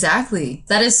 Exactly.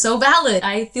 That is so valid.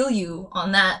 I feel you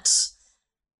on that.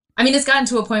 I mean, it's gotten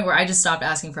to a point where I just stopped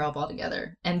asking for help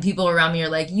altogether. And people around me are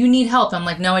like, you need help. I'm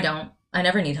like, no, I don't. I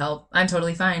never need help. I'm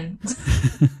totally fine.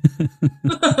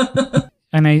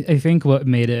 And I think what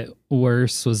made it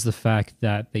worse was the fact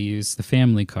that they used the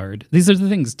family card. These are the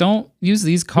things. Don't use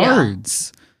these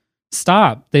cards.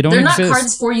 Stop. They don't They're not exist.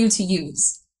 cards for you to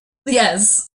use.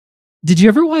 Yes. Did you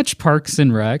ever watch Parks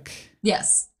and Rec?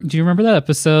 Yes. Do you remember that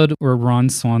episode where Ron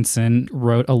Swanson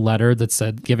wrote a letter that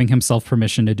said giving himself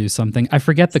permission to do something? I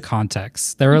forget the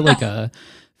context. They were at like a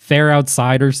fair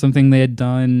outside or something they had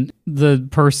done. The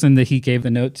person that he gave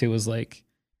the note to was like,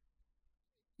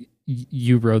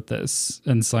 you wrote this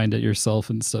and signed it yourself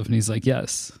and stuff. And he's like,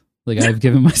 yes, like I've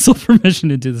given myself permission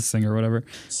to do this thing or whatever.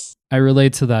 I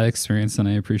relate to that experience and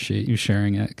I appreciate you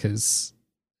sharing it because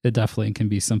it definitely can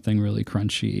be something really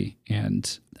crunchy.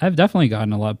 And I've definitely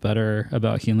gotten a lot better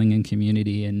about healing in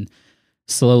community and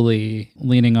slowly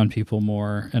leaning on people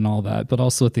more and all that, but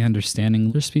also with the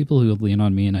understanding there's people who lean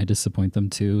on me and I disappoint them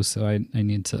too. So I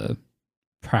need to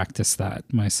practice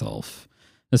that myself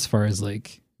as far as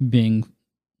like being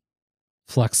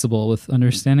flexible with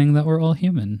understanding that we're all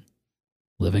human,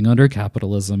 living under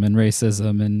capitalism and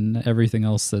racism and everything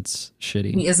else that's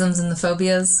shitty. The isms and the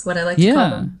phobias, what I like to call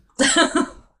them.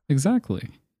 Exactly.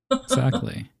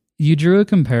 Exactly. You drew a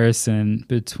comparison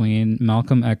between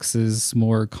Malcolm X's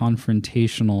more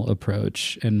confrontational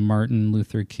approach and Martin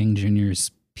Luther King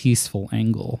Jr.'s peaceful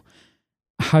angle.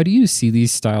 How do you see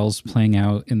these styles playing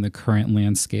out in the current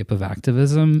landscape of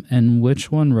activism, and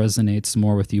which one resonates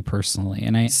more with you personally?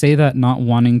 And I say that not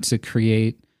wanting to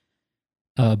create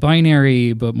a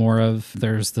binary, but more of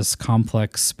there's this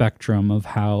complex spectrum of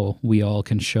how we all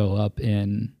can show up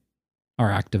in our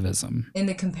activism. In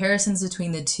the comparisons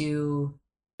between the two,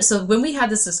 so when we had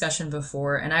this discussion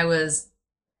before, and I was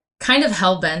kind of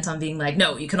hell-bent on being like,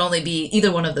 no, you can only be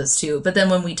either one of those two. But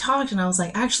then when we talked and I was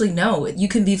like, actually, no, you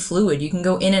can be fluid. You can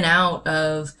go in and out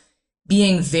of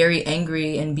being very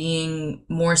angry and being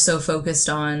more so focused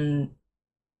on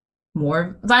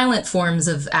more violent forms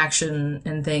of action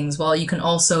and things, while you can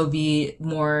also be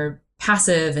more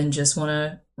passive and just want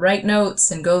to write notes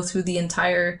and go through the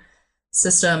entire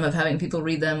system of having people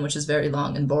read them, which is very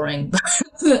long and boring.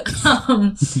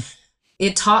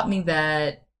 It taught me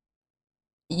that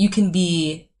you can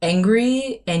be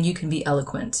angry and you can be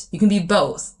eloquent. You can be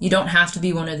both. You don't have to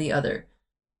be one or the other.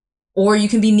 Or you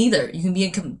can be neither. You can be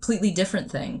a completely different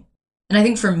thing. And I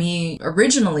think for me,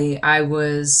 originally, I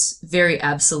was very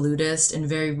absolutist and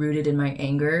very rooted in my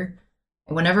anger.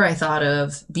 Whenever I thought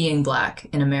of being Black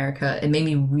in America, it made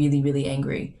me really, really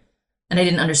angry. And I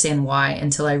didn't understand why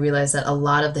until I realized that a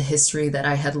lot of the history that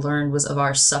I had learned was of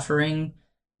our suffering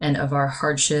and of our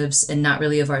hardships and not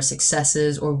really of our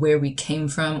successes or where we came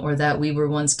from or that we were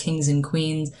once kings and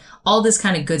queens, all this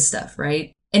kind of good stuff,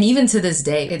 right? And even to this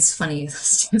day, it's funny, I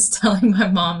was just telling my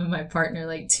mom and my partner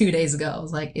like 2 days ago, I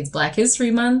was like, it's Black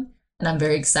History Month and I'm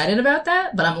very excited about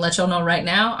that, but I'm gonna let y'all know right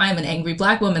now, I'm an angry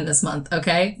Black woman this month,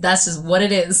 okay? That's just what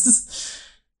it is.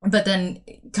 But then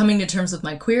coming to terms with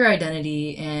my queer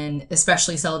identity and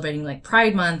especially celebrating like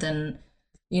Pride Month and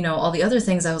you know, all the other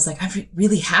things, I was like, I'm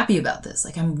really happy about this.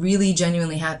 Like, I'm really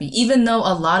genuinely happy, even though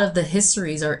a lot of the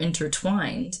histories are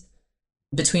intertwined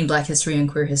between Black history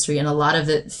and queer history, and a lot of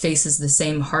it faces the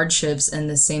same hardships and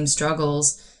the same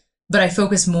struggles. But I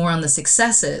focus more on the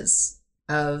successes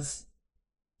of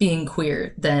being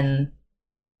queer than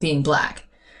being Black.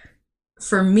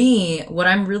 For me, what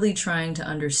I'm really trying to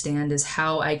understand is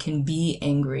how I can be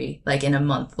angry, like in a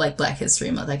month, like Black History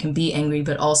Month. I can be angry,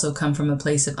 but also come from a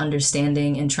place of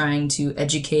understanding and trying to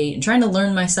educate and trying to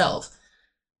learn myself.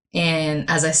 And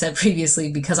as I said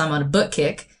previously, because I'm on a book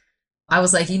kick, I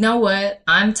was like, you know what?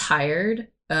 I'm tired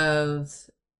of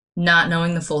not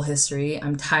knowing the full history.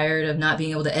 I'm tired of not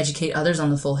being able to educate others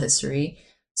on the full history.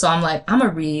 So I'm like, I'm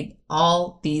gonna read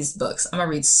all these books. I'm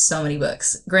gonna read so many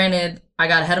books. Granted, I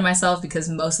got ahead of myself because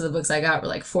most of the books I got were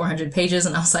like 400 pages,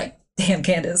 and I was like, damn,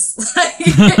 Candace,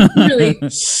 like, really,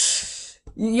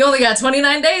 you only got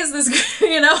 29 days this,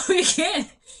 you know, you can't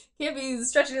be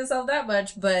stretching yourself that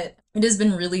much. But it has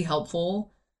been really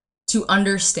helpful to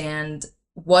understand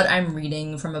what I'm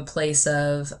reading from a place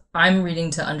of I'm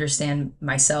reading to understand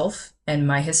myself and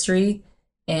my history.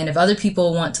 And if other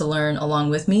people want to learn along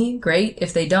with me, great.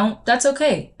 If they don't, that's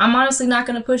okay. I'm honestly not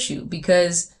going to push you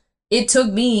because it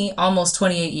took me almost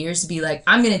 28 years to be like,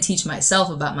 I'm going to teach myself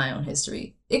about my own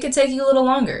history. It could take you a little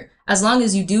longer. As long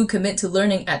as you do commit to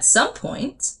learning at some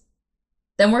point,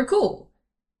 then we're cool.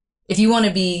 If you want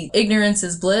to be ignorance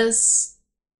is bliss,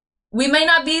 we may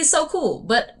not be so cool,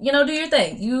 but you know, do your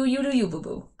thing. You do you,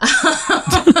 boo-boo.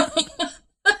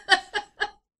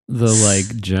 The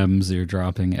like gems you're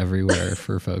dropping everywhere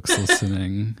for folks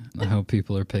listening. I hope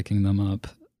people are picking them up.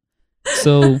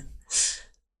 So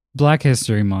Black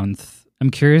History Month,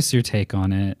 I'm curious your take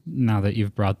on it now that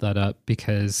you've brought that up,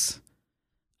 because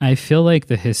I feel like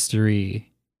the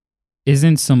history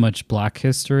isn't so much Black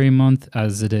History Month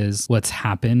as it is what's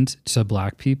happened to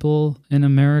Black people in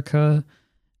America.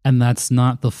 And that's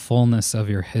not the fullness of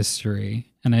your history.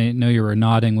 And I know you were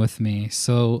nodding with me.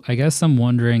 So I guess I'm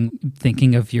wondering,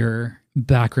 thinking of your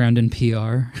background in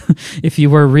PR, if you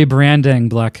were rebranding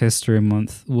Black History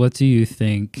Month, what do you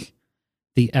think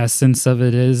the essence of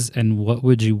it is, and what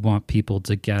would you want people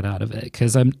to get out of it?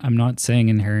 Because I'm not saying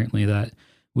inherently that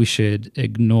we should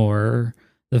ignore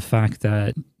the fact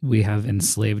that we have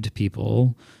enslaved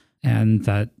people and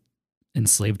that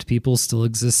enslaved people still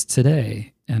exist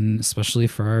today, and especially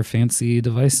for our fancy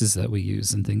devices that we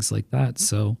use and things like that.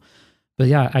 So, but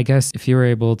yeah, I guess if you were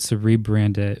able to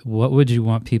rebrand it, what would you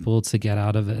want people to get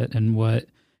out of it, and what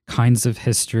kinds of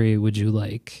history would you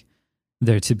like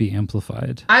there to be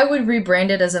amplified? I would rebrand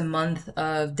it as a month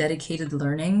of dedicated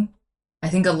learning. I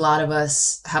think a lot of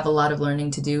us have a lot of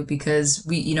learning to do because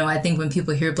I think when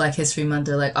people hear Black History Month,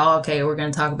 they're like, oh, okay, we're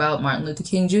going to talk about Martin Luther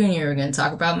King Jr., we're going to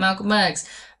talk about Malcolm X,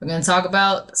 we're going to talk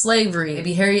about slavery,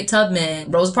 maybe Harriet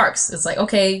Tubman, Rosa Parks. It's like,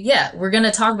 okay, yeah, we're going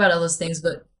to talk about all those things,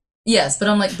 but yes, but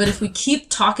I'm like, but if we keep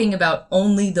talking about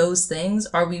only those things,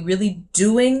 are we really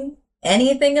doing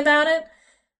anything about it?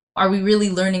 Are we really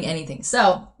learning anything?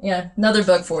 So, yeah, another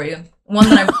book for you. One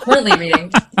that I'm currently reading.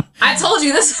 I told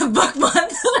you this is a book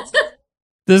month.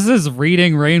 This is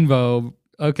Reading Rainbow.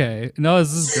 Okay. No,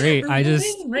 this is great.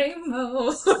 Reading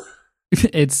Rainbow.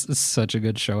 It's such a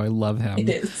good show. I love him. It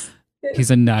is.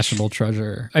 He's a national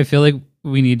treasure. I feel like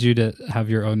we need you to have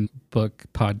your own book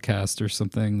podcast or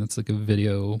something that's like a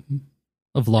video,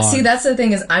 a vlog. See, that's the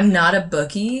thing is I'm not a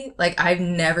bookie. Like, I've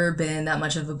never been that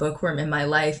much of a bookworm in my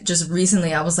life. Just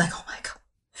recently I was like, oh my God,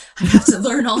 I have to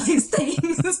learn all these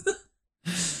things.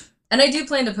 And I do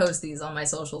plan to post these on my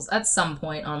socials at some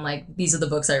point on like, these are the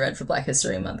books I read for Black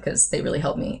History Month because they really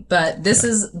helped me. But this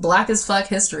is Black as Fuck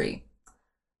History,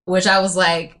 which I was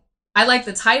like, I like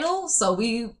the title, so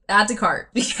we add to cart,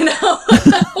 you know?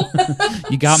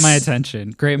 You got my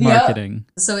attention. Great marketing.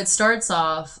 Yep. So it starts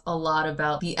off a lot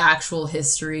about the actual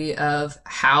history of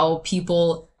how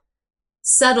people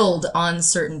settled on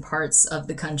certain parts of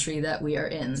the country that we are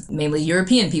in, mainly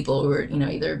European people who were,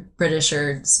 either British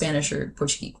or Spanish or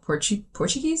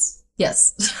Portuguese?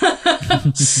 Yes.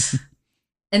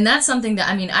 And that's something that,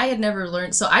 I had never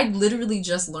learned. So I literally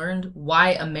just learned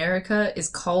why America is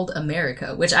called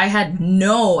America, which I had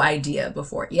no idea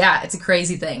before. Yeah, it's a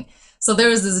crazy thing. So there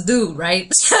was this dude,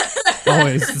 right?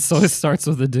 Always. So it starts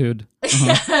with a dude.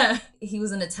 Yeah. He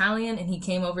was an Italian and he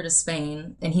came over to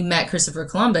Spain and he met Christopher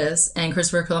Columbus, and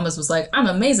Christopher Columbus was like, I'm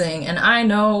amazing and I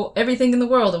know everything in the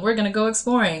world and we're going to go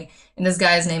exploring. And this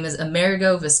guy's name is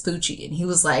Amerigo Vespucci. And he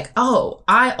was like, oh,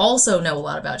 I also know a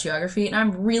lot about geography and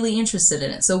I'm really interested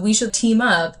in it. So we should team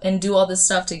up and do all this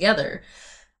stuff together.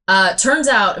 Turns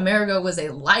out Amerigo was a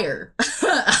liar,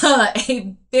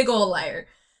 a big old liar.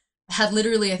 Had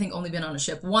literally, I think, only been on a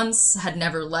ship once, had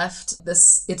never left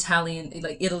this Italian,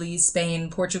 like Italy, Spain,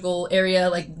 Portugal area.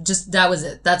 Like, just that was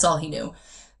it. That's all he knew.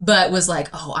 But was like,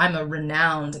 oh, I'm a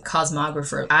renowned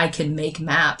cosmographer. I can make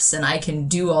maps and I can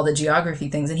do all the geography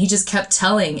things. And he just kept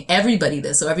telling everybody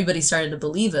this. So everybody started to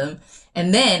believe him.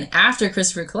 And then after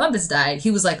Christopher Columbus died,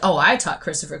 he was like, oh, I taught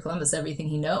Christopher Columbus everything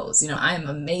he knows. I am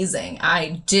amazing.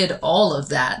 I did all of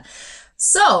that.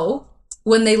 So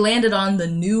when they landed on the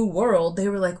New World, they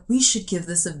were like, we should give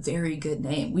this a very good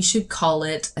name. We should call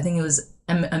it, I think it was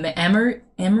Amerige,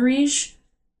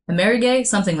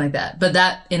 something like that. But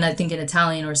that, I think in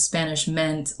Italian or Spanish,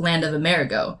 meant Land of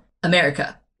Amerigo,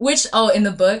 America. Which, in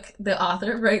the book, the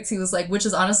author writes, he was like, which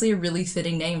is honestly a really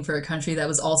fitting name for a country that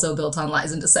was also built on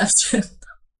lies and deception.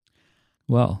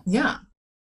 Well. Yeah.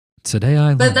 Today I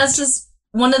learned. But that's just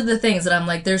one of the things that I'm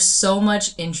like, there's so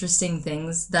much interesting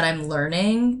things that I'm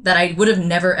learning that I would have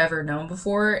never, ever known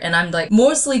before. And I'm like,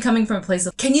 mostly coming from a place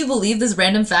of, can you believe this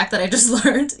random fact that I just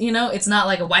learned? It's not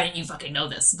like, why didn't you fucking know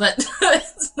this? But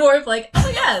it's more of like,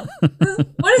 oh yeah,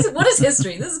 what is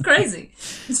history? This is crazy.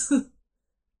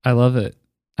 I love it.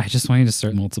 I just want you to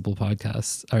start multiple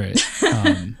podcasts. All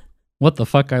right. What the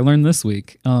fuck I learned this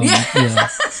week? Yeah.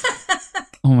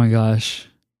 Oh my gosh.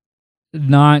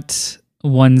 Not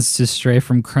ones to stray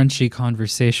from crunchy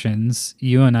conversations.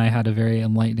 You and I had a very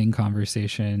enlightening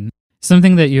conversation.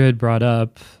 Something that you had brought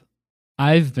up,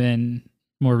 I've been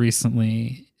more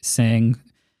recently saying,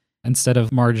 instead of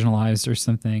marginalized or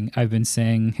something, I've been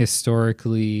saying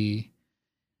historically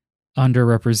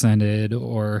underrepresented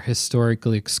or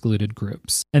historically excluded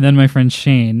groups. And then my friend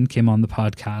Shane came on the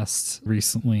podcast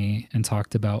recently and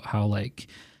talked about how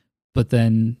but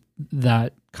then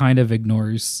that kind of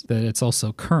ignores that it's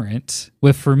also current.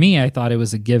 For me, I thought it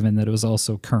was a given that it was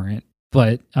also current.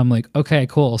 But I'm like, okay,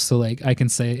 cool. So like I can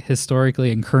say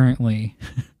historically and currently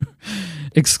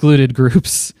excluded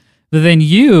groups. But then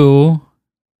you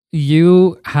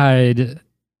had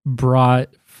brought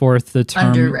forth the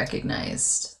Under term.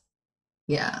 recognized.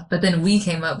 Yeah. But then we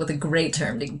came up with a great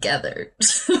term together.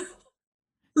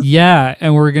 Yeah,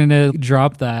 and we're going to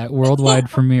drop that worldwide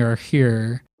premiere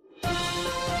here.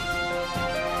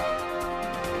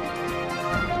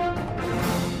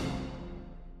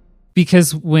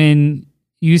 Because when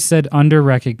you said under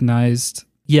recognized,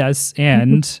 yes,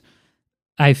 and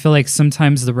I feel like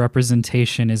sometimes the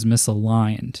representation is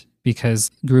misaligned because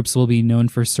groups will be known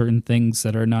for certain things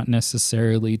that are not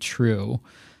necessarily true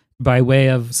by way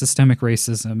of systemic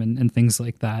racism and things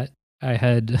like that. I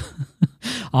had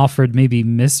offered maybe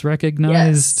misrecognized.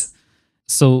 Yes.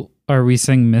 So are we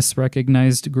saying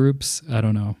misrecognized groups? I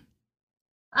don't know.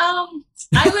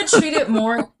 I would treat it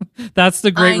more. That's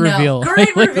the great I know. reveal.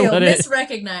 Great Like, reveal. let it-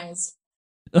 Misrecognized.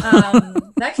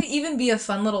 That could even be a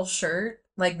fun little shirt,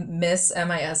 like Miss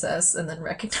MISS and then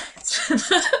recognized.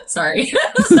 Sorry.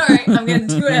 Sorry, I'm getting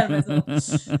too ahead of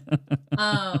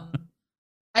myself.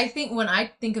 I think when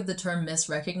I think of the term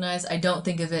misrecognized, I don't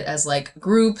think of it as like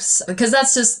groups, because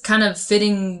that's just kind of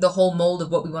fitting the whole mold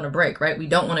of what we want to break, right? We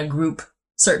don't want to group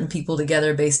certain people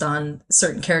together based on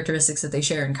certain characteristics that they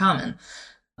share in common.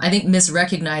 I think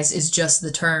misrecognized is just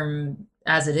the term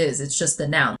as it is. It's just the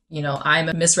noun. You know, I'm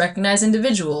a misrecognized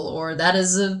individual, or that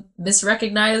is a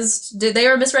misrecognized, they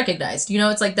are misrecognized. You know,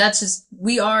 it's like that's just,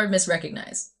 we are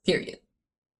misrecognized, period.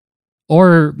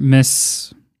 or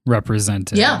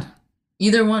misrepresented. Yeah,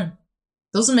 either one.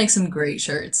 Those would make some great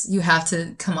shirts. You have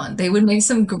to, come on, they would make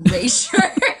some great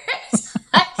shirts.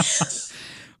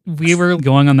 We were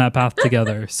going on that path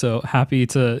together. So happy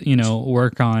to,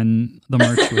 work on the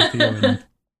march with you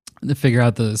and figure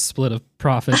out the split of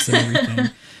profits and everything.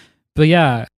 But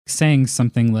yeah, saying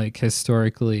something like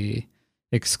historically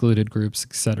excluded groups,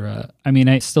 etc. I mean,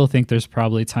 I still think there's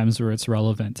probably times where it's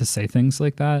relevant to say things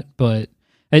like that, but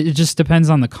it just depends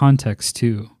on the context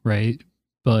too, right?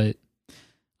 But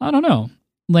I don't know.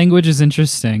 Language is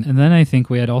interesting. And then I think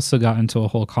we had also got into a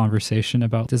whole conversation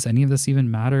about, does any of this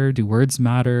even matter? Do words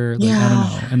matter? Like, I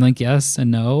don't know. And like, yes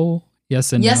and no.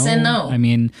 Yes and Yes no. and no. I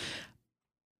mean,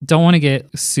 don't want to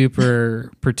get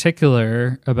super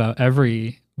particular about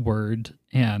every word.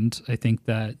 And I think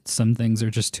that some things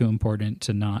are just too important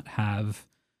to not have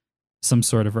some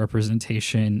sort of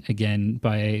representation, again,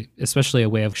 by especially a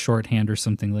way of shorthand or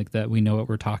something like that. We know what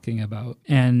we're talking about.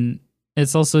 And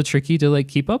it's also tricky to like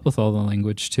keep up with all the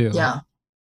language too. Yeah.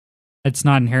 It's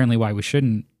not inherently why we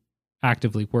shouldn't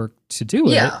actively work to do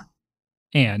it. Yeah.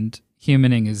 And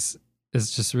humaning is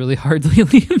just really hard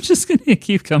lately. I'm just going to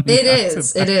keep coming back to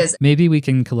that. It is. Maybe we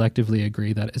can collectively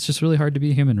agree that it's just really hard to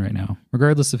be a human right now,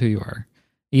 regardless of who you are.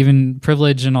 Even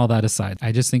privilege and all that aside,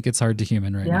 I just think it's hard to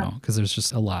human right now because there's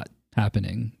just a lot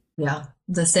happening. Yeah.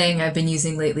 The saying I've been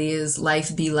using lately is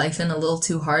life be lifing a little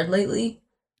too hard lately.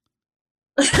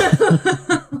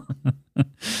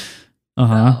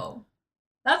 So,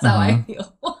 that's how I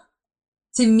feel.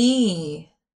 To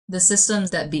me, the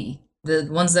systems that be, the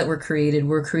ones that were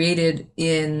created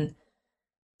in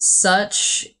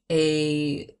such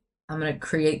a, I'm going to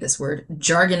create this word,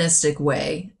 jargonistic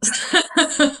way.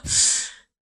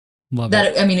 Love that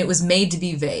it. I mean, it was made to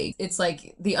be vague. It's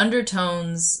like the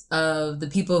undertones of the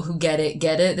people who get it,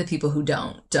 the people who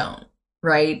don't,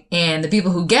 right? And the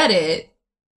people who get it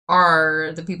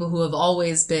are the people who have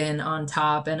always been on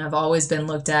top and have always been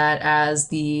looked at as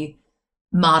the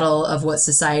model of what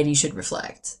society should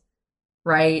reflect,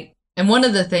 right? And one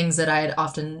of the things that I had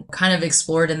often kind of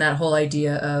explored in that whole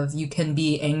idea of you can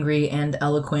be angry and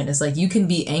eloquent is like, you can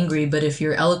be angry, but if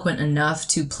you're eloquent enough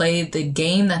to play the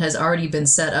game that has already been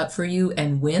set up for you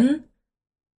and win,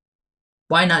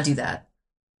 why not do that?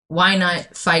 Why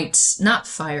not fight, not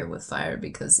fire with fire?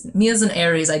 Because me as an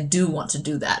Aries, I do want to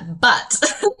do that, but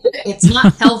it's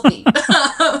not healthy.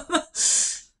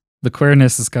 The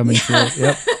queerness is coming through.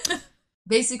 Yep.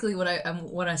 Basically, what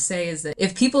I say is that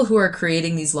if people who are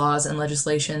creating these laws and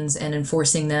legislations and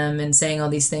enforcing them and saying all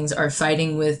these things are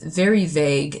fighting with very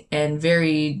vague and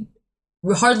very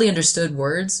hardly understood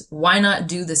words, why not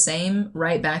do the same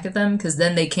right back at them? Because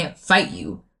then they can't fight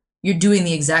you. You're doing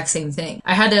the exact same thing.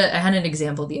 I had an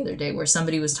example the other day where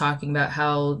somebody was talking about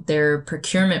how their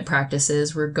procurement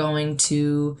practices were going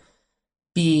to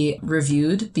be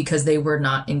reviewed because they were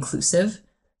not inclusive.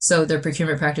 So their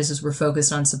procurement practices were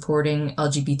focused on supporting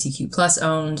LGBTQ plus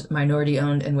owned, minority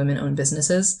owned, and women owned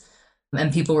businesses.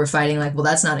 And people were fighting like, well,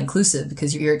 that's not inclusive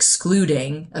because you're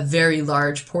excluding a very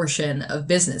large portion of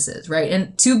businesses, right?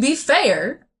 And to be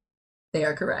fair, they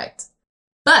are correct.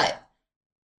 But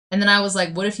And then I was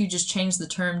like, what if you just change the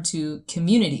term to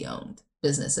community-owned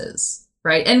businesses,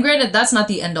 right? And granted, that's not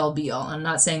the end-all be-all. I'm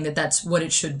not saying that that's what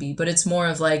it should be, but it's more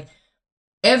of like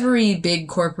every big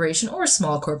corporation or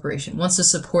small corporation wants to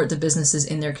support the businesses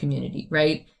in their community,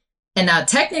 right? And now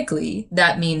technically,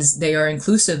 that means they are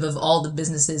inclusive of all the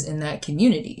businesses in that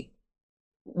community.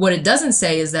 What it doesn't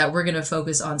say is that we're going to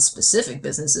focus on specific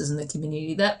businesses in the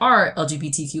community that are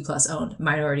LGBTQ plus owned,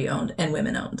 minority owned, and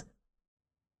women owned.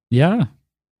 Yeah.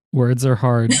 Words are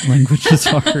hard. Language is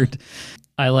hard.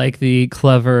 I like the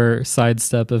clever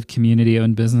sidestep of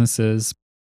community-owned businesses.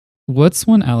 What's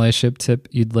one allyship tip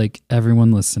you'd like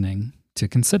everyone listening to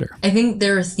consider? I think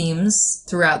there are themes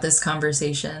throughout this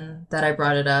conversation that I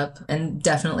brought it up, and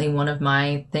definitely one of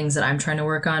my things that I'm trying to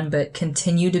work on, but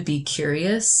continue to be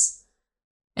curious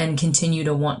and continue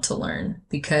to want to learn,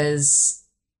 because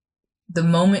the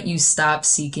moment you stop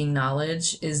seeking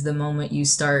knowledge is the moment you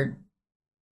start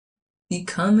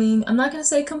becoming, I'm not going to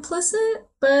say complicit,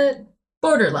 but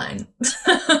borderline.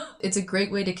 It's a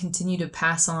great way to continue to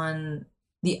pass on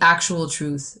the actual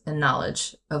truth and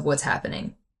knowledge of what's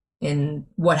happening, in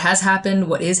what has happened,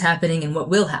 what is happening, and what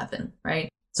will happen, right?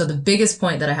 So the biggest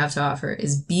point that I have to offer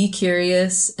is be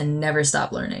curious and never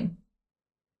stop learning.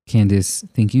 Candace,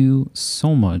 thank you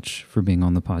so much for being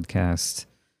on the podcast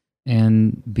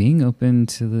and being open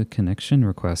to the connection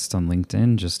request on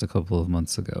LinkedIn just a couple of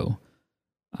months ago.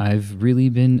 I've really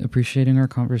been appreciating our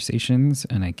conversations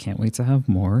and I can't wait to have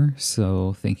more.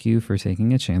 So thank you for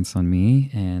taking a chance on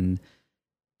me and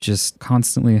just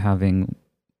constantly having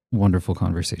wonderful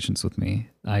conversations with me.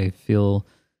 I feel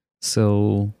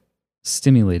so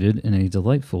stimulated in a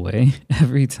delightful way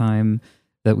every time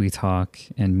that we talk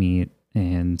and meet,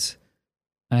 and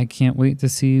I can't wait to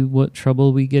see what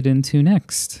trouble we get into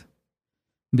next.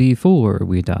 Before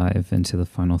we dive into the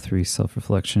final 3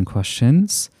 self-reflection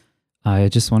questions, I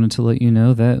just wanted to let you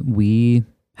know that we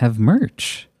have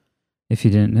merch. If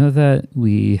you didn't know that,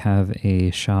 we have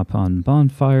a shop on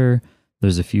Bonfire.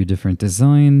 There's a few different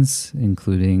designs,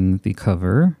 including the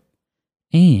cover.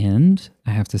 And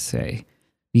I have to say,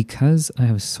 because I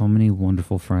have so many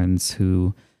wonderful friends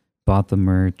who bought the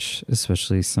merch,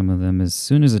 especially some of them as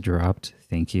soon as it dropped,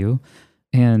 thank you,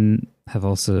 and have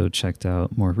also checked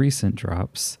out more recent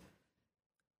drops,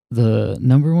 the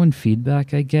number one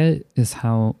feedback I get is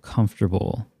how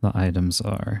comfortable the items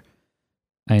are.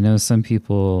 I know some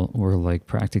people were like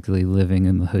practically living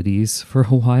in the hoodies for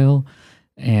a while,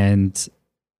 and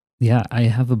yeah, I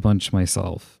have a bunch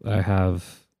myself. I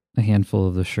have a handful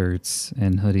of the shirts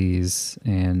and hoodies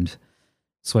and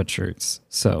sweatshirts.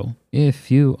 So if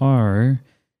you are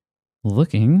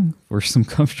looking for some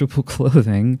comfortable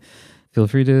clothing, feel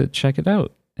free to check it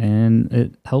out, and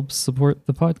it helps support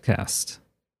the podcast.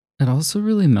 It also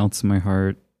really melts my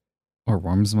heart, or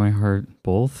warms my heart,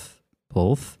 both,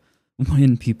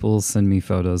 when people send me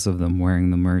photos of them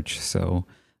wearing the merch. So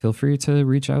feel free to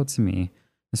reach out to me,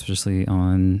 especially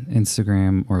on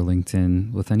Instagram or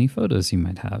LinkedIn, with any photos you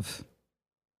might have.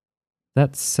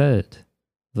 That said,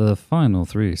 the final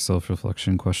 3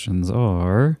 self-reflection questions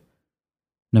are: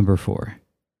 number 4,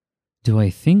 do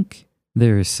I think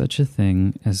there is such a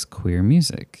thing as queer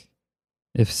music?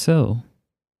 If so,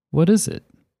 what is it?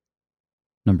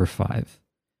 Number 5,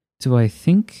 do I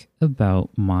think about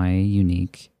my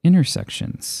unique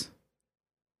intersections?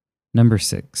 Number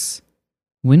 6,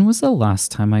 when was the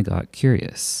last time I got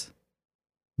curious?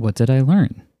 What did I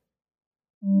learn?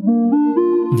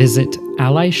 Visit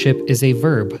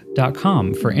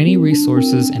allyshipisaverb.com for any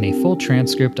resources and a full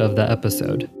transcript of the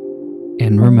episode.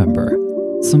 And remember,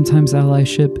 sometimes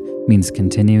allyship means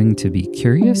continuing to be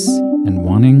curious and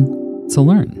wanting to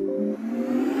learn.